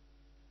same.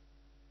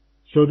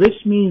 So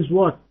this means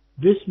what?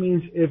 This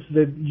means if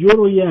the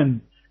euro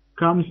yen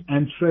comes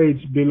and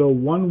trades below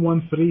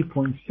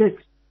 113.6,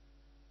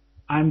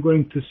 I'm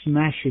going to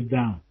smash it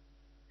down.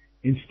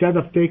 Instead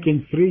of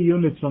taking 3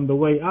 units on the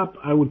way up,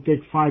 I would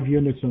take 5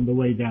 units on the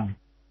way down.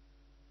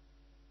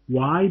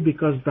 Why?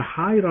 Because the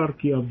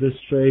hierarchy of this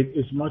trade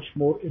is much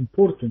more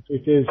important.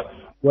 It is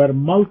where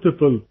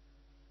multiple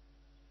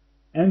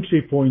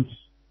entry points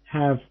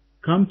have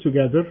come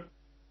together,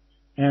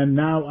 and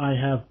now I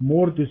have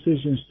more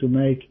decisions to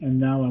make, and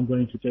now I'm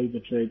going to take the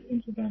trade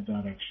into that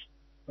direction.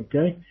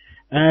 Okay?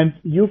 And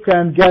you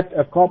can get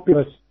a copy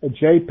of a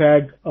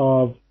JPEG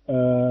of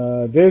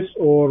this,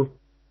 or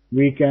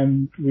we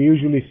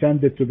usually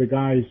send it to the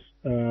guys,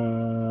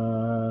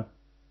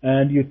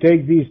 and you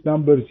take these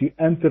numbers, you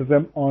enter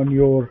them on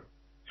your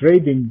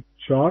trading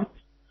chart.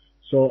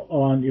 So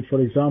for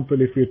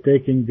example, if you're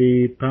taking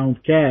the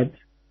pound CAD,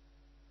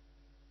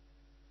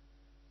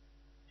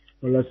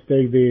 or let's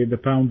take the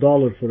pound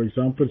dollar, for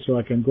example, so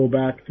I can go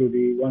back to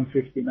the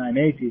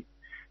 159.80.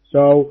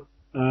 So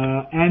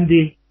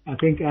Andy, I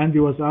think Andy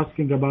was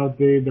asking about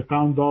the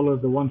pound dollar,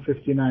 the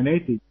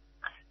 159.80.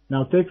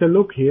 Now take a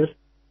look here.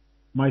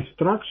 My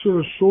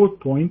structural short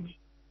point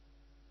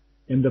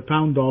in the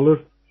pound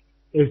dollar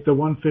is the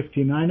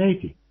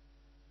 159.80.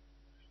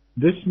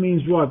 This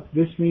means what?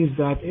 This means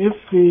that if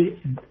the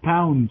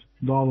pound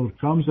dollar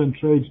comes and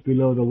trades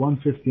below the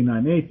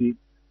 159.80,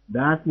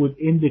 that would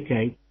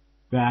indicate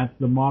that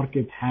the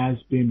market has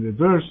been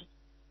reversed,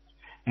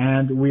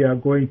 and we are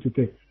going to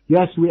take,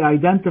 yes, we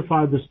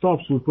identify the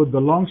stops. We put the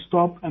long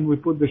stop and we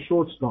put the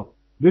short stop.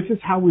 This is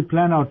how we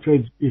plan our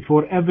trades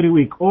before every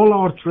week. All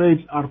our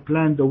trades are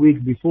planned the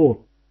week before.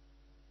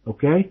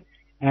 Okay?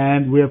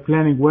 And we are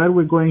planning where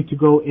we're going to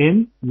go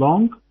in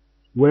long,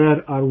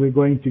 where are we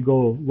going to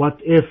go, what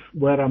if,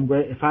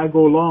 if I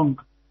go long,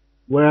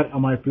 where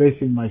am I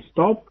placing my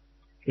stop?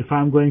 If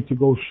I'm going to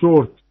go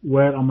short,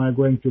 where am I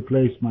going to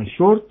place my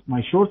short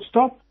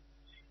stop?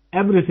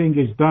 Everything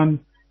is done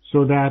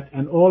so that,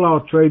 and all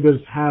our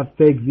traders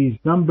take these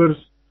numbers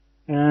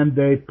and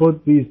they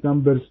put these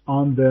numbers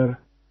on their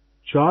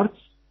charts.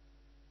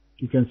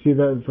 You can see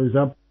that, for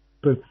example,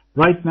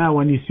 right now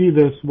when you see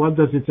this, what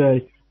does it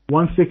say?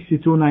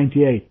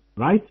 162.98,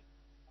 right?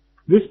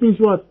 This means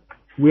what?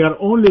 We are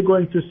only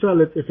going to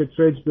sell it if it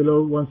trades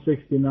below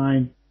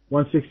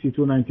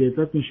 162.98.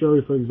 Let me show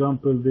you, for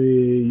example,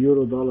 the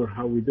euro dollar,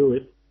 how we do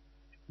it.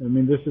 I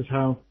mean, this is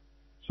how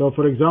So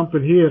for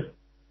example here,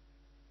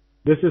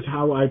 this is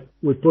how I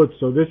would put,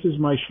 so this is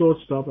my short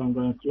stop. I'm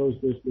going to close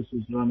this. This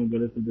is running a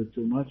little bit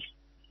too much.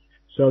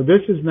 So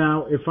this is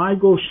now, if I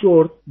go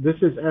short, this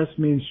is S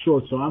means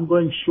short. So I'm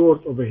going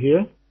short over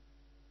here.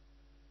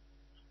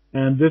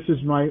 And this is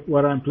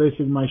where I'm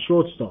placing my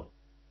short stop.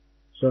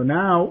 So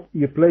now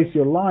you place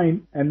your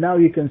line and now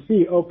you can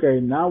see, okay,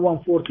 now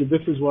 140,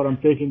 this is what I'm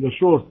taking a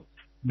short.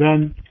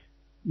 Then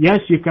yes,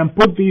 you can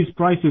put these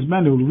prices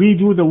manually. We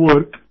do the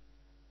work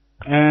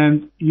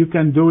and you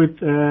can do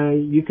it,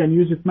 you can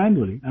use it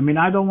manually. I'm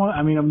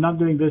not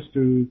doing this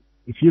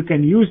if you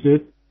can use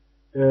it,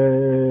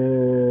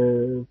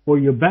 for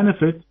your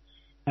benefit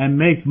and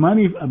make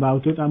money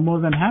about it, I'm more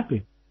than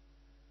happy.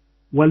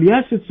 Well,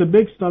 yes, it's a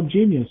big stop,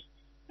 genius.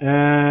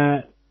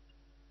 The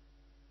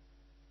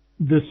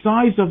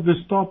size of the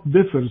stop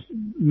differs.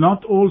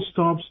 Not all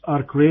stops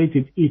are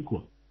created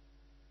equal.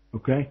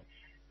 Okay?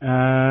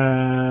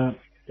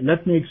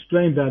 Let me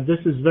explain that.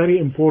 This is very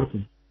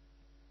important.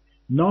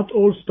 Not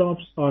all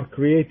stops are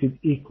created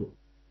equal.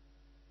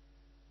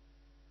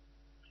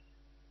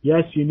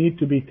 Yes, you need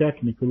to be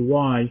technical.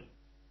 Why?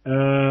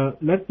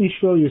 Let me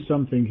show you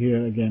something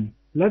here again.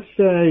 Let's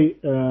say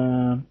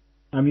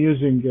I'm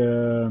using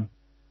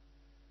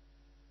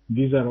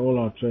these are all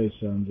our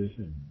trades on this.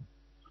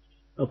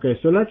 Okay,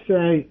 so let's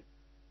say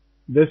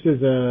this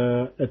is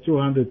a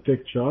 200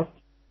 tick chart.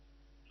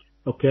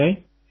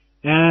 Okay,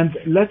 and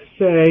let's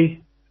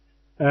say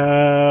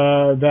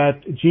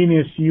that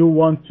genius, you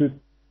want to.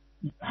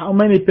 How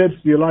many pips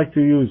do you like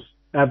to use?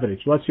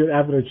 Average. What's your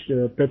average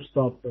pip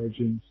stop,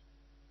 genius?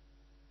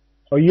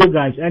 Or you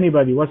guys,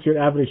 anybody, what's your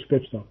average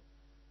pip stop?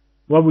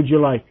 What would you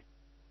like?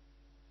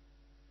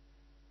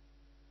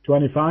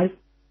 25?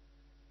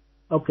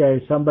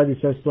 Okay, somebody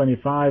says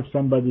 25,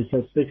 somebody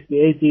says 60,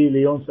 80,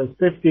 Leon says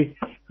 50.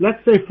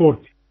 Let's say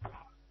 40.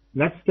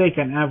 Let's take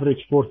an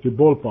average 40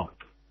 ballpark.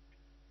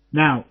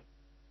 Now,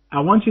 I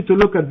want you to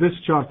look at this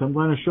chart. I'm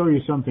going to show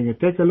you something.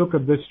 Take a look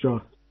at this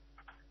chart.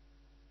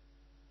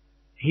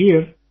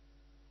 Here,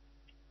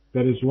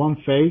 there is one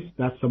phase.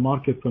 That's a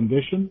market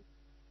condition.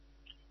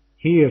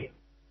 Here,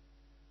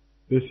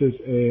 this is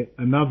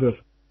another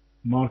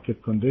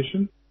market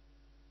condition.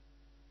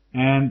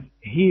 And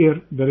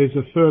here, there is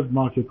a third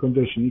market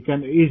condition. You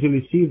can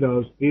easily see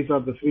those. These are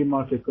the three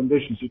market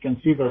conditions. You can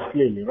see those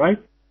clearly, right?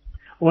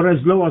 Or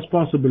as low as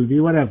possible,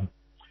 whatever.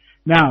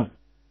 Now,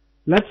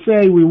 let's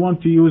say we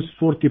want to use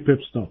 40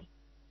 pip stop.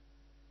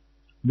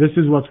 This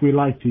is what we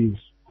like to use.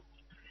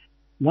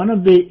 One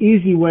of the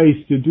easy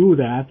ways to do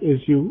that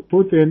is you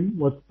put in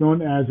what's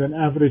known as an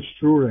average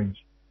true range.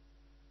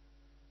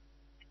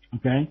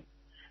 Okay?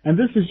 And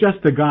this is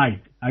just a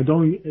guide.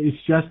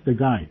 It's just a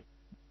guide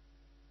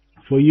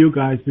for you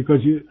guys,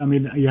 because you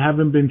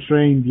haven't been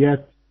trained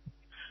yet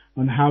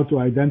on how to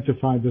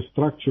identify the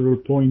structural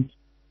point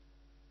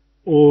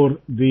or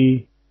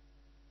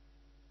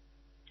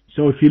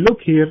so if you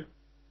look here,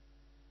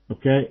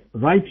 okay,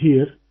 right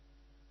here,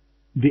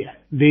 the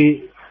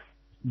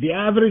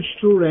average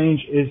true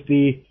range is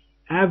the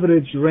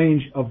average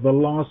range of the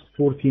last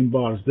 14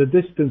 bars, the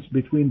distance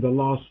between the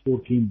last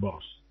 14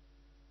 bars.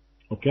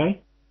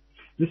 Okay?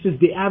 This is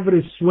the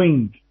average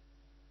swing.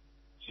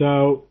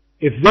 So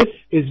if this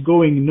is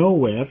going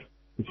nowhere,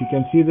 if you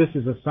can see this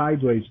is a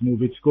sideways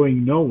move, it's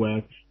going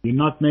nowhere, you're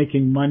not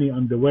making money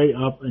on the way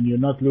up and you're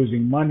not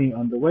losing money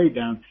on the way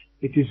down,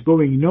 it is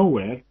going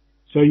nowhere.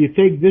 So you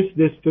take this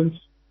distance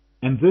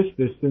and this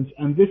distance,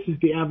 and this is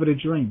the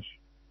average range.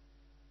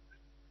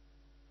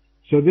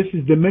 So this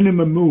is the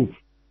minimum move.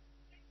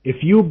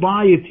 If you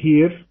buy it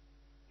here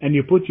and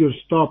you put your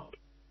stop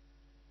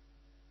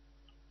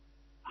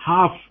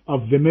half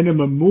of the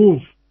minimum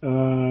move,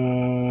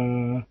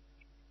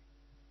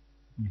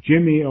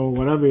 Jimmy or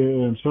whatever,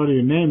 I'm sorry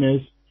your name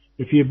is,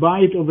 if you buy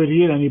it over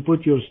here and you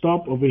put your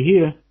stop over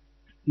here,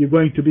 you're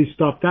going to be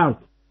stopped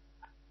out.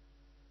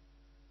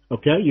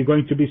 Okay? You're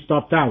going to be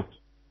stopped out.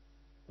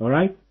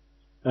 Alright?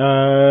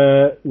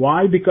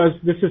 Why? Because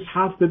this is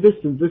half the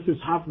distance. This is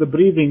half the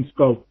breathing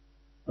scope.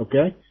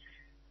 Okay?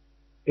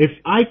 If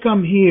I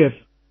come here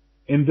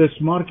in this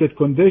market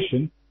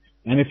condition,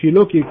 and if you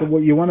look,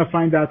 you want to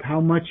find out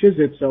how much is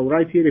it. So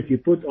right here, if you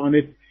put on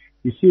it,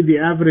 you see the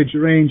average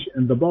range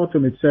in the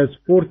bottom, it says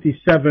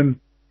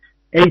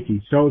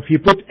 47.80. So if you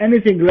put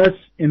anything less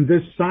in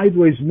this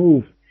sideways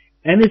move,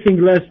 anything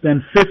less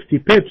than 50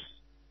 pips,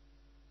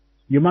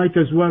 you might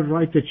as well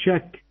write a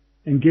check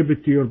and give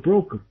it to your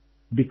broker,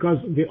 because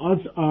the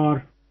odds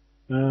are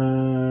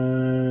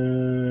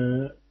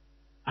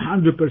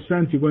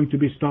 100% you're going to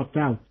be stopped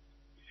out.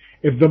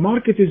 If the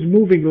market is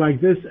moving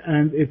like this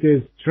and it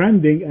is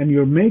trending and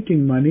you're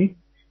making money,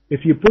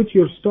 if you put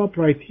your stop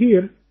right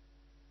here,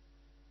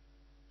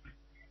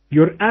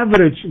 your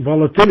average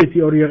volatility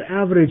or your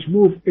average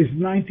move is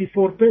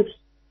 94 pips.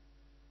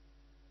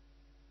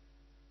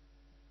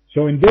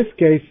 So in this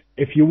case,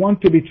 if you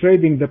want to be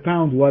trading the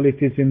pound while it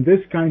is in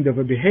this kind of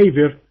a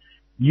behavior,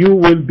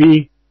 you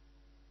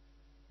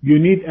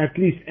need at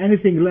least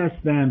anything less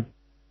than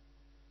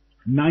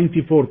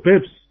 94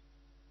 pips.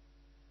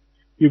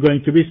 You're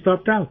going to be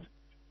stopped out.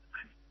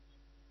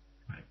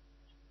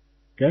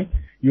 Okay?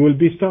 You will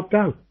be stopped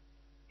out.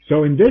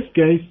 So in this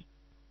case,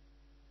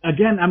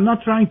 again, I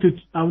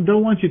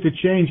don't want you to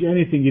change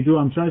anything you do.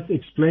 I'm just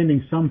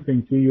explaining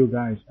something to you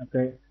guys.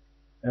 Okay?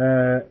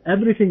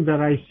 Everything that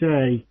I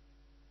say,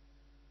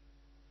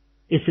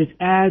 if it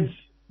adds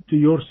to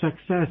your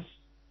success,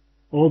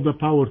 all the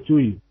power to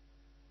you.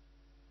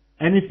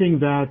 Anything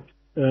that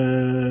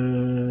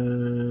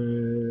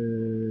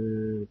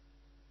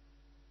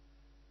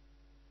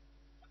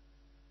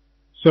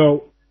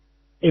so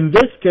in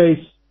this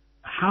case,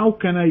 how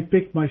can I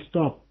pick my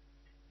stop?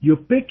 You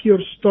pick your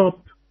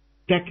stop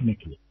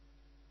technically.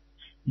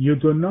 You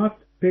do not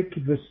pick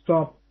the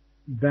stop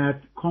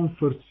that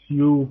comforts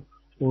you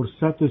or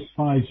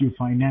satisfies you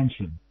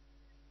financially.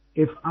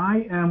 If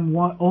I am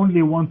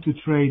only want to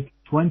trade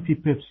 20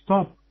 pip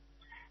stop,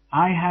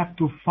 I have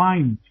to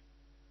find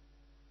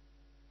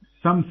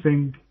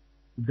something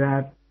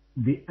that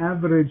the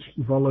average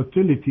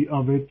volatility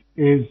of it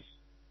is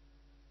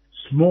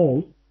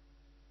small,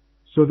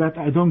 so that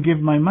I don't give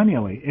my money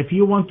away. If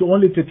you want to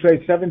only to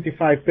trade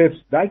 75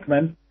 pips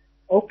Dykeman,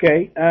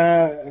 okay,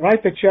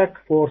 write a check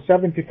for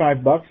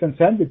 $75 and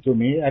send it to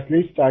me. At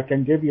least I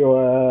can give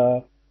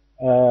you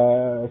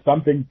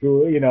something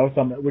to,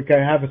 we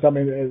can have some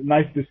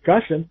nice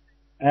discussion.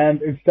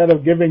 And instead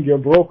of giving your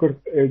broker,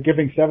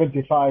 giving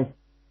 $75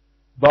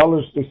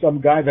 to some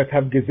guy that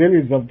have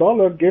gazillions of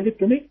dollars, give it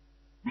to me.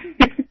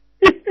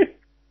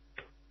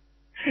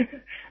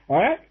 All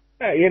right?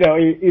 You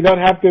don't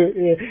have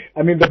to,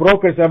 the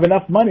brokers have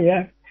enough money,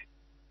 yeah?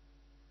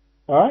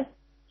 All right?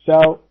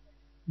 So,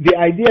 the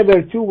idea, there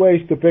are two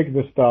ways to pick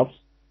the stops,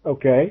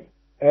 okay?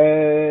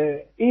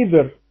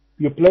 Either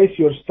you place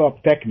your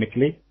stop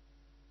technically.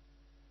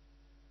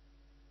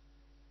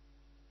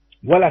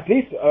 Well, at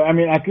least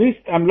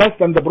I'm less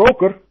than the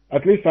broker.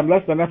 At least I'm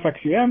less than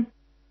FXCM.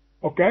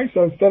 Okay,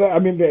 so instead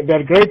of,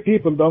 they're great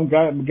people, don't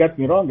get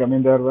me wrong.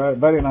 They're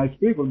very nice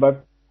people,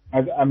 but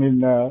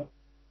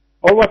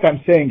all what I'm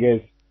saying is,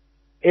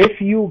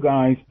 if you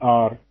guys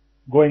are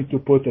going to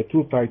put a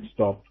too tight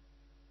stop,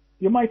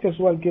 you might as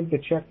well give the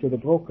check to the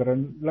broker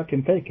and let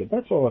him take it.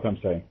 That's all what I'm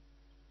saying.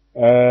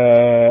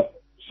 No,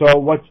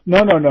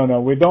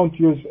 we don't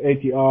use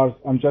ATRs.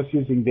 I'm just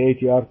using the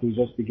ATR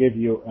to give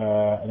you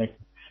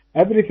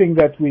everything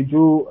that we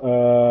do,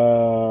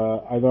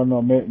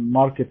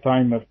 market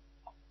timer,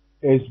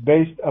 is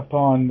based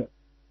upon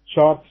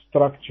chart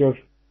structure,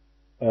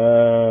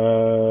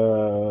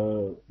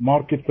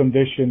 market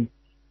condition,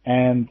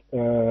 and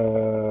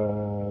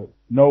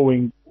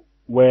knowing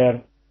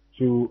where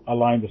to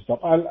align the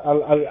stop.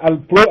 I'll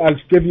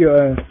give you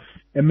a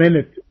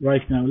minute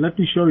right now. Let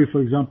me show you,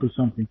 for example,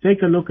 something.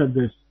 Take a look at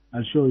this.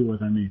 I'll show you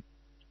what I mean.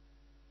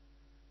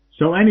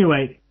 So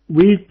anyway,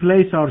 we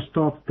place our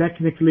stop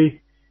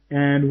technically,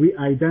 and we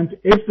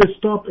if the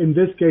stop in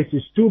this case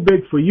is too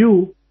big for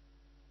you,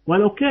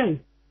 well,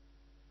 okay,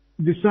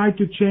 decide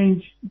to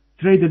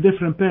trade a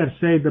different pair.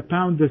 Say the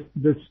pound,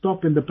 the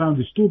stop in the pound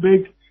is too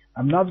big.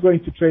 I'm not going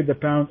to trade the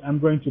pound. I'm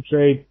going to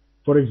trade,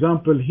 for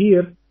example,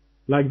 here,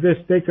 like this.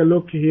 Take a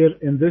look here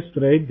in this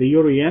trade, the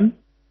Euro-Yen.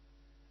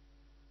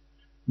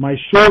 My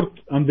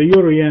short on the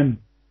Euro-Yen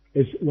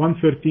is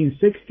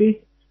 113.60.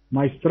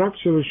 My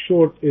structural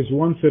short is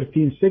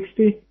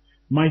 113.60.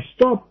 My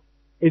stop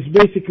is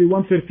basically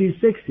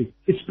 113.60.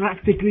 It's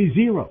practically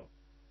zero.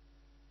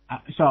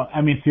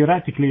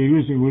 Theoretically,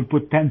 we'll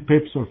put 10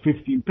 pips or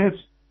 15 pips,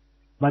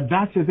 but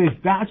that's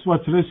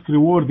what risk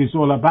reward is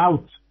all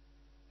about.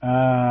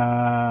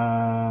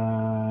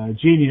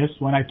 Genius.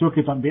 When I took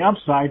it on the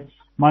upside,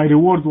 my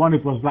reward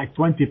it was like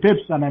 20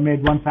 pips, and I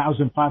made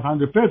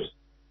 1,500 pips.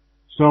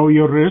 So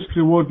your risk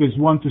reward is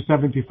 1 to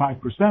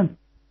 75%.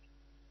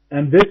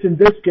 And in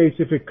this case,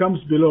 if it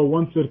comes below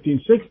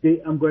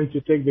 113.60, I'm going to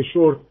take the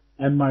short,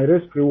 and my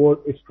risk reward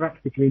is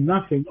practically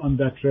nothing on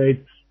that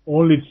trade.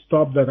 Only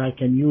stop that I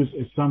can use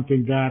is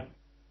something that,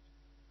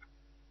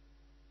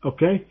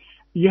 okay,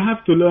 you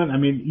have to learn.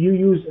 You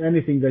use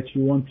anything that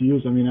you want to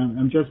use.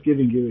 I'm just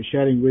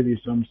sharing with you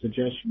some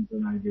suggestions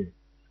and ideas.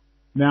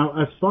 Now,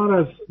 as far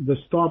as the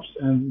stops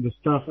and the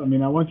stuff, I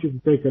want you to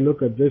take a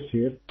look at this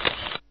here.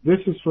 This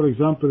is, for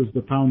example, is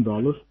the pound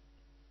dollar.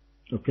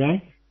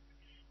 Okay?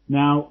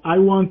 Now, I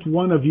want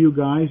one of you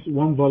guys,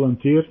 one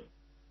volunteer,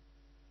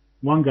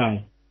 one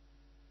guy.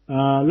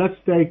 Let's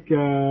take,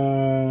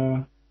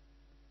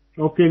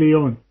 okay,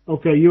 Leon.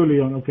 Okay, you,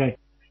 Leon. Okay.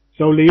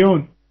 So,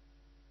 Leon,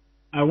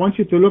 I want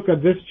you to look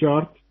at this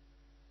chart,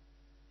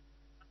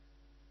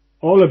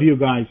 all of you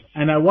guys,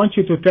 and I want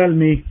you to tell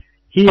me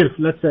here,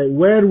 let's say,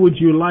 where would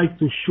you like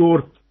to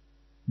short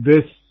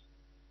this?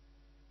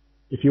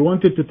 If you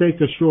wanted to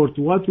take a short,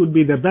 what would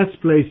be the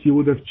best place you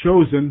would have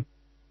chosen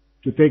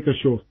to take a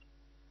short?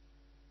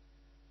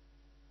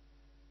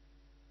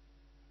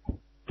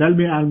 Tell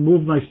me, I'll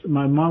move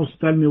my mouse,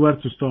 tell me where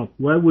to stop.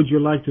 Where would you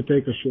like to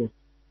take a short?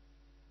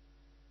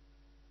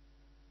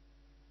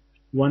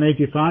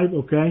 185,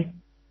 okay.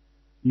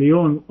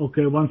 Leon,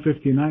 okay,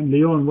 159.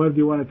 Leon, where do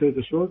you want to take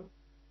a short?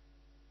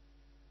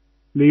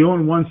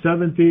 Leon,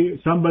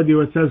 170. Somebody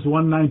who says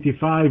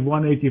 195,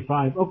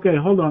 185. Okay,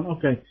 hold on,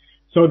 okay.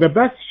 So the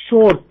best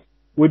short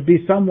would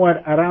be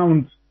somewhere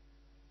around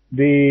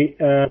the,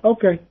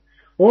 okay.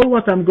 All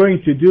what I'm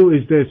going to do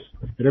is this.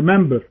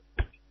 Remember,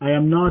 I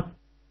am not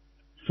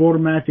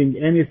formatting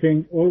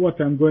anything. All what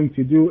I'm going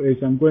to do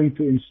is I'm going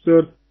to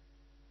insert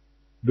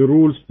the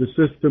rules, the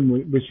system,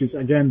 which is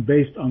again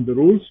based on the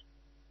rules.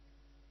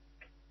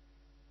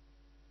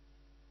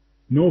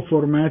 No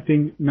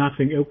formatting,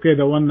 nothing. Okay,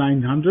 the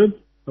 1900,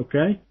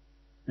 okay,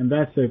 and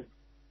that's it.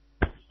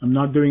 I'm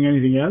not doing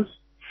anything else.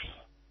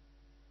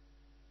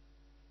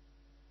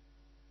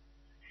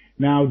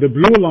 Now the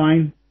blue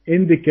line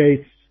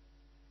indicates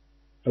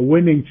a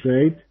winning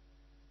trade.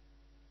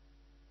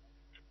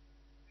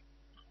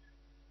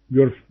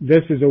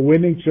 This is a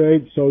winning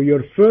trade, so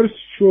your first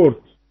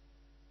short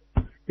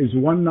is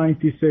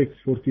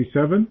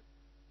 196.47,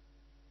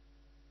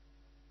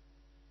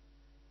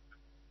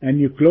 and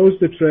you close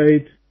the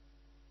trade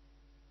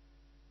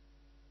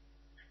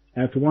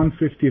at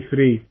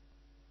 153.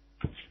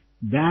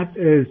 That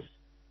is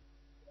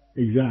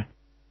exact.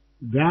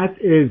 That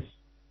is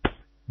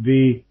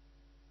the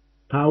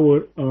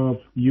power of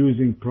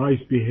using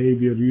price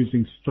behavior,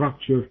 using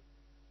structure.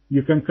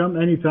 You can come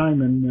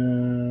anytime,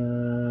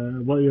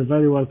 and well, you're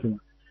very welcome.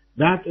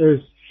 That is,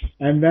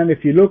 and then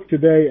if you look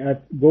today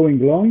at going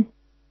long,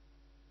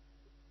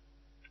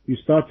 you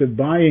started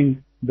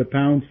buying the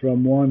pound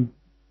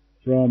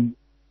from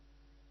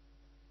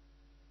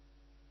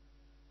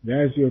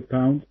there's your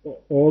pound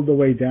all the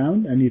way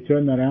down, and you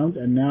turn around,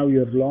 and now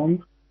you're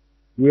long.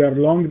 We are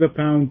long the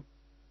pound.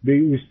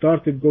 We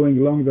started going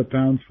long the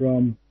pound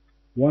from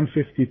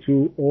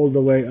 152 all the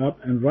way up,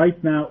 and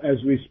right now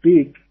as we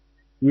speak,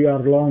 we are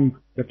long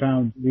the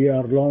pound. We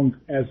are long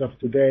as of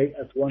today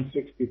at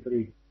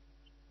 163.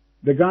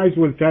 The guys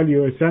will tell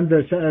you,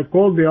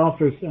 call the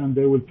office and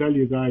they will tell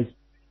you guys.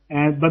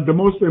 But the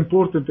most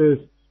important is,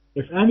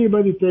 if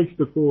anybody takes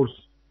the course,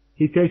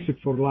 he takes it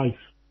for life.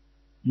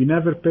 You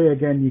never pay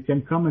again. You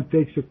can come and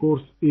take the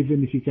course,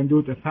 even if you can do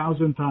it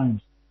 1,000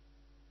 times.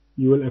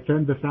 You will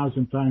attend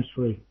 1,000 times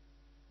free.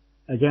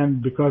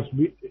 Again, because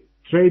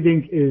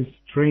trading is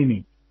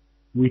training.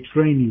 We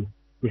train you.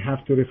 We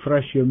have to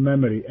refresh your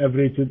memory.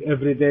 Every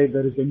day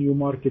there is a new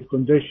market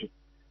condition.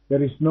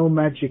 There is no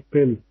magic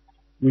pill.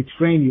 We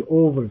train you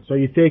over. So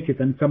you take it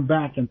and come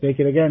back and take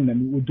it again.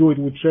 And we do it.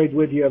 We trade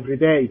with you every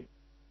day.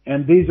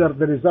 And these are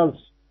the results.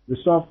 The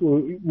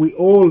software, we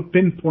all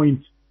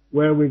pinpoint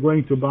where we're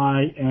going to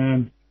buy.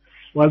 And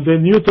well, the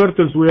new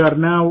turtles, we are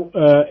now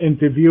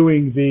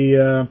interviewing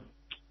the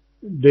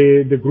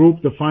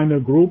group, the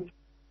final group.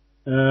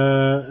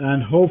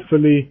 And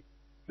hopefully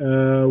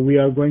we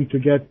are going to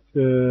get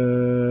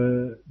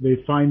the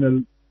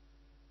final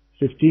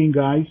 15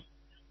 guys,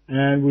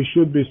 and we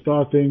should be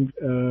starting,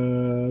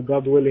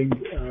 God willing,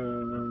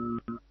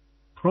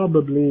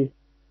 probably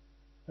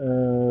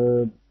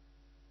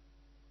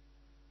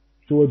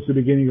towards the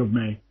beginning of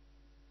May.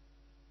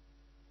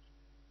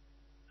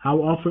 How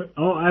often?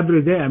 Oh,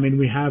 every day. I mean,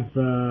 we have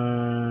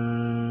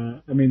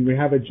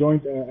a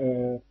joint,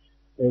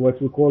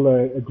 what we call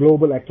a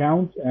global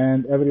account,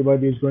 and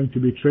everybody is going to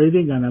be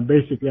trading, and I'll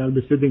be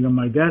sitting on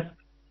my desk.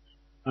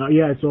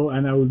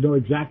 And I will know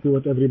exactly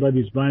what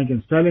everybody is buying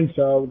and selling.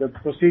 So the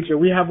procedure,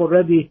 we have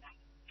already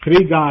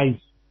 3 guys.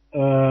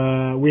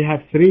 We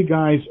have 3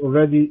 guys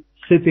already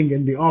sitting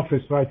in the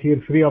office right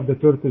here. 3 of the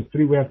turtles.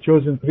 We have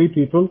chosen 3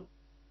 people.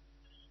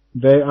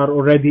 They are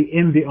already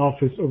in the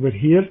office over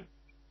here.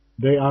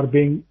 They are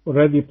being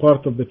already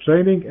part of the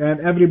training, and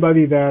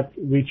everybody that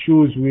we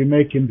choose, we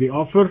make him the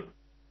offer.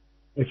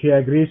 If he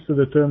agrees to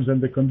the terms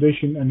and the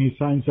condition and he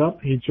signs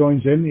up, he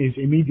joins in, he's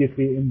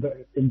immediately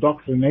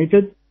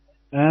indoctrinated,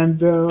 and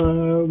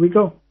we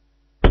go.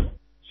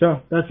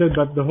 So that's it,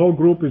 but the whole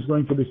group is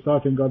going to be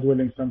starting, God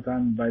willing,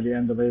 sometime by the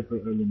end of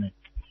April, early May.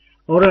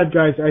 Alright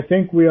guys, I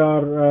think we're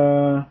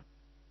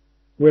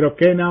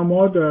okay now,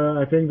 Maud.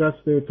 I think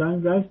that's the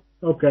time, guys.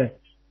 Okay.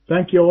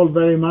 Thank you all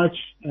very much,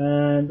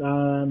 and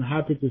I'm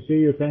happy to see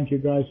you. Thank you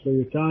guys for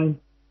your time.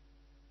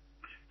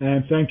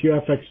 And thank you,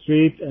 FX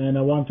Street. And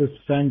I want to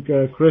thank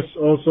Chris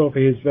also.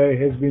 He's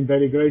been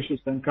very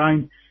gracious and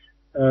kind.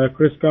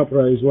 Chris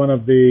Capra is one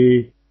of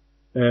the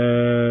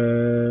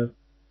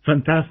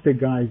fantastic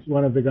guys.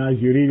 One of the guys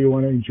you really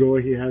want to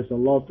enjoy. He has a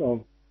lot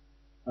of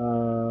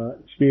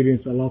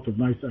experience, a lot of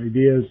nice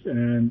ideas,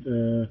 and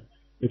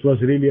it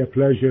was really a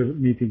pleasure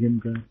meeting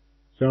him.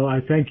 So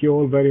I thank you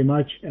all very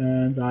much,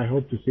 and I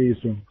hope to see you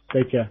soon.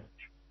 Take care.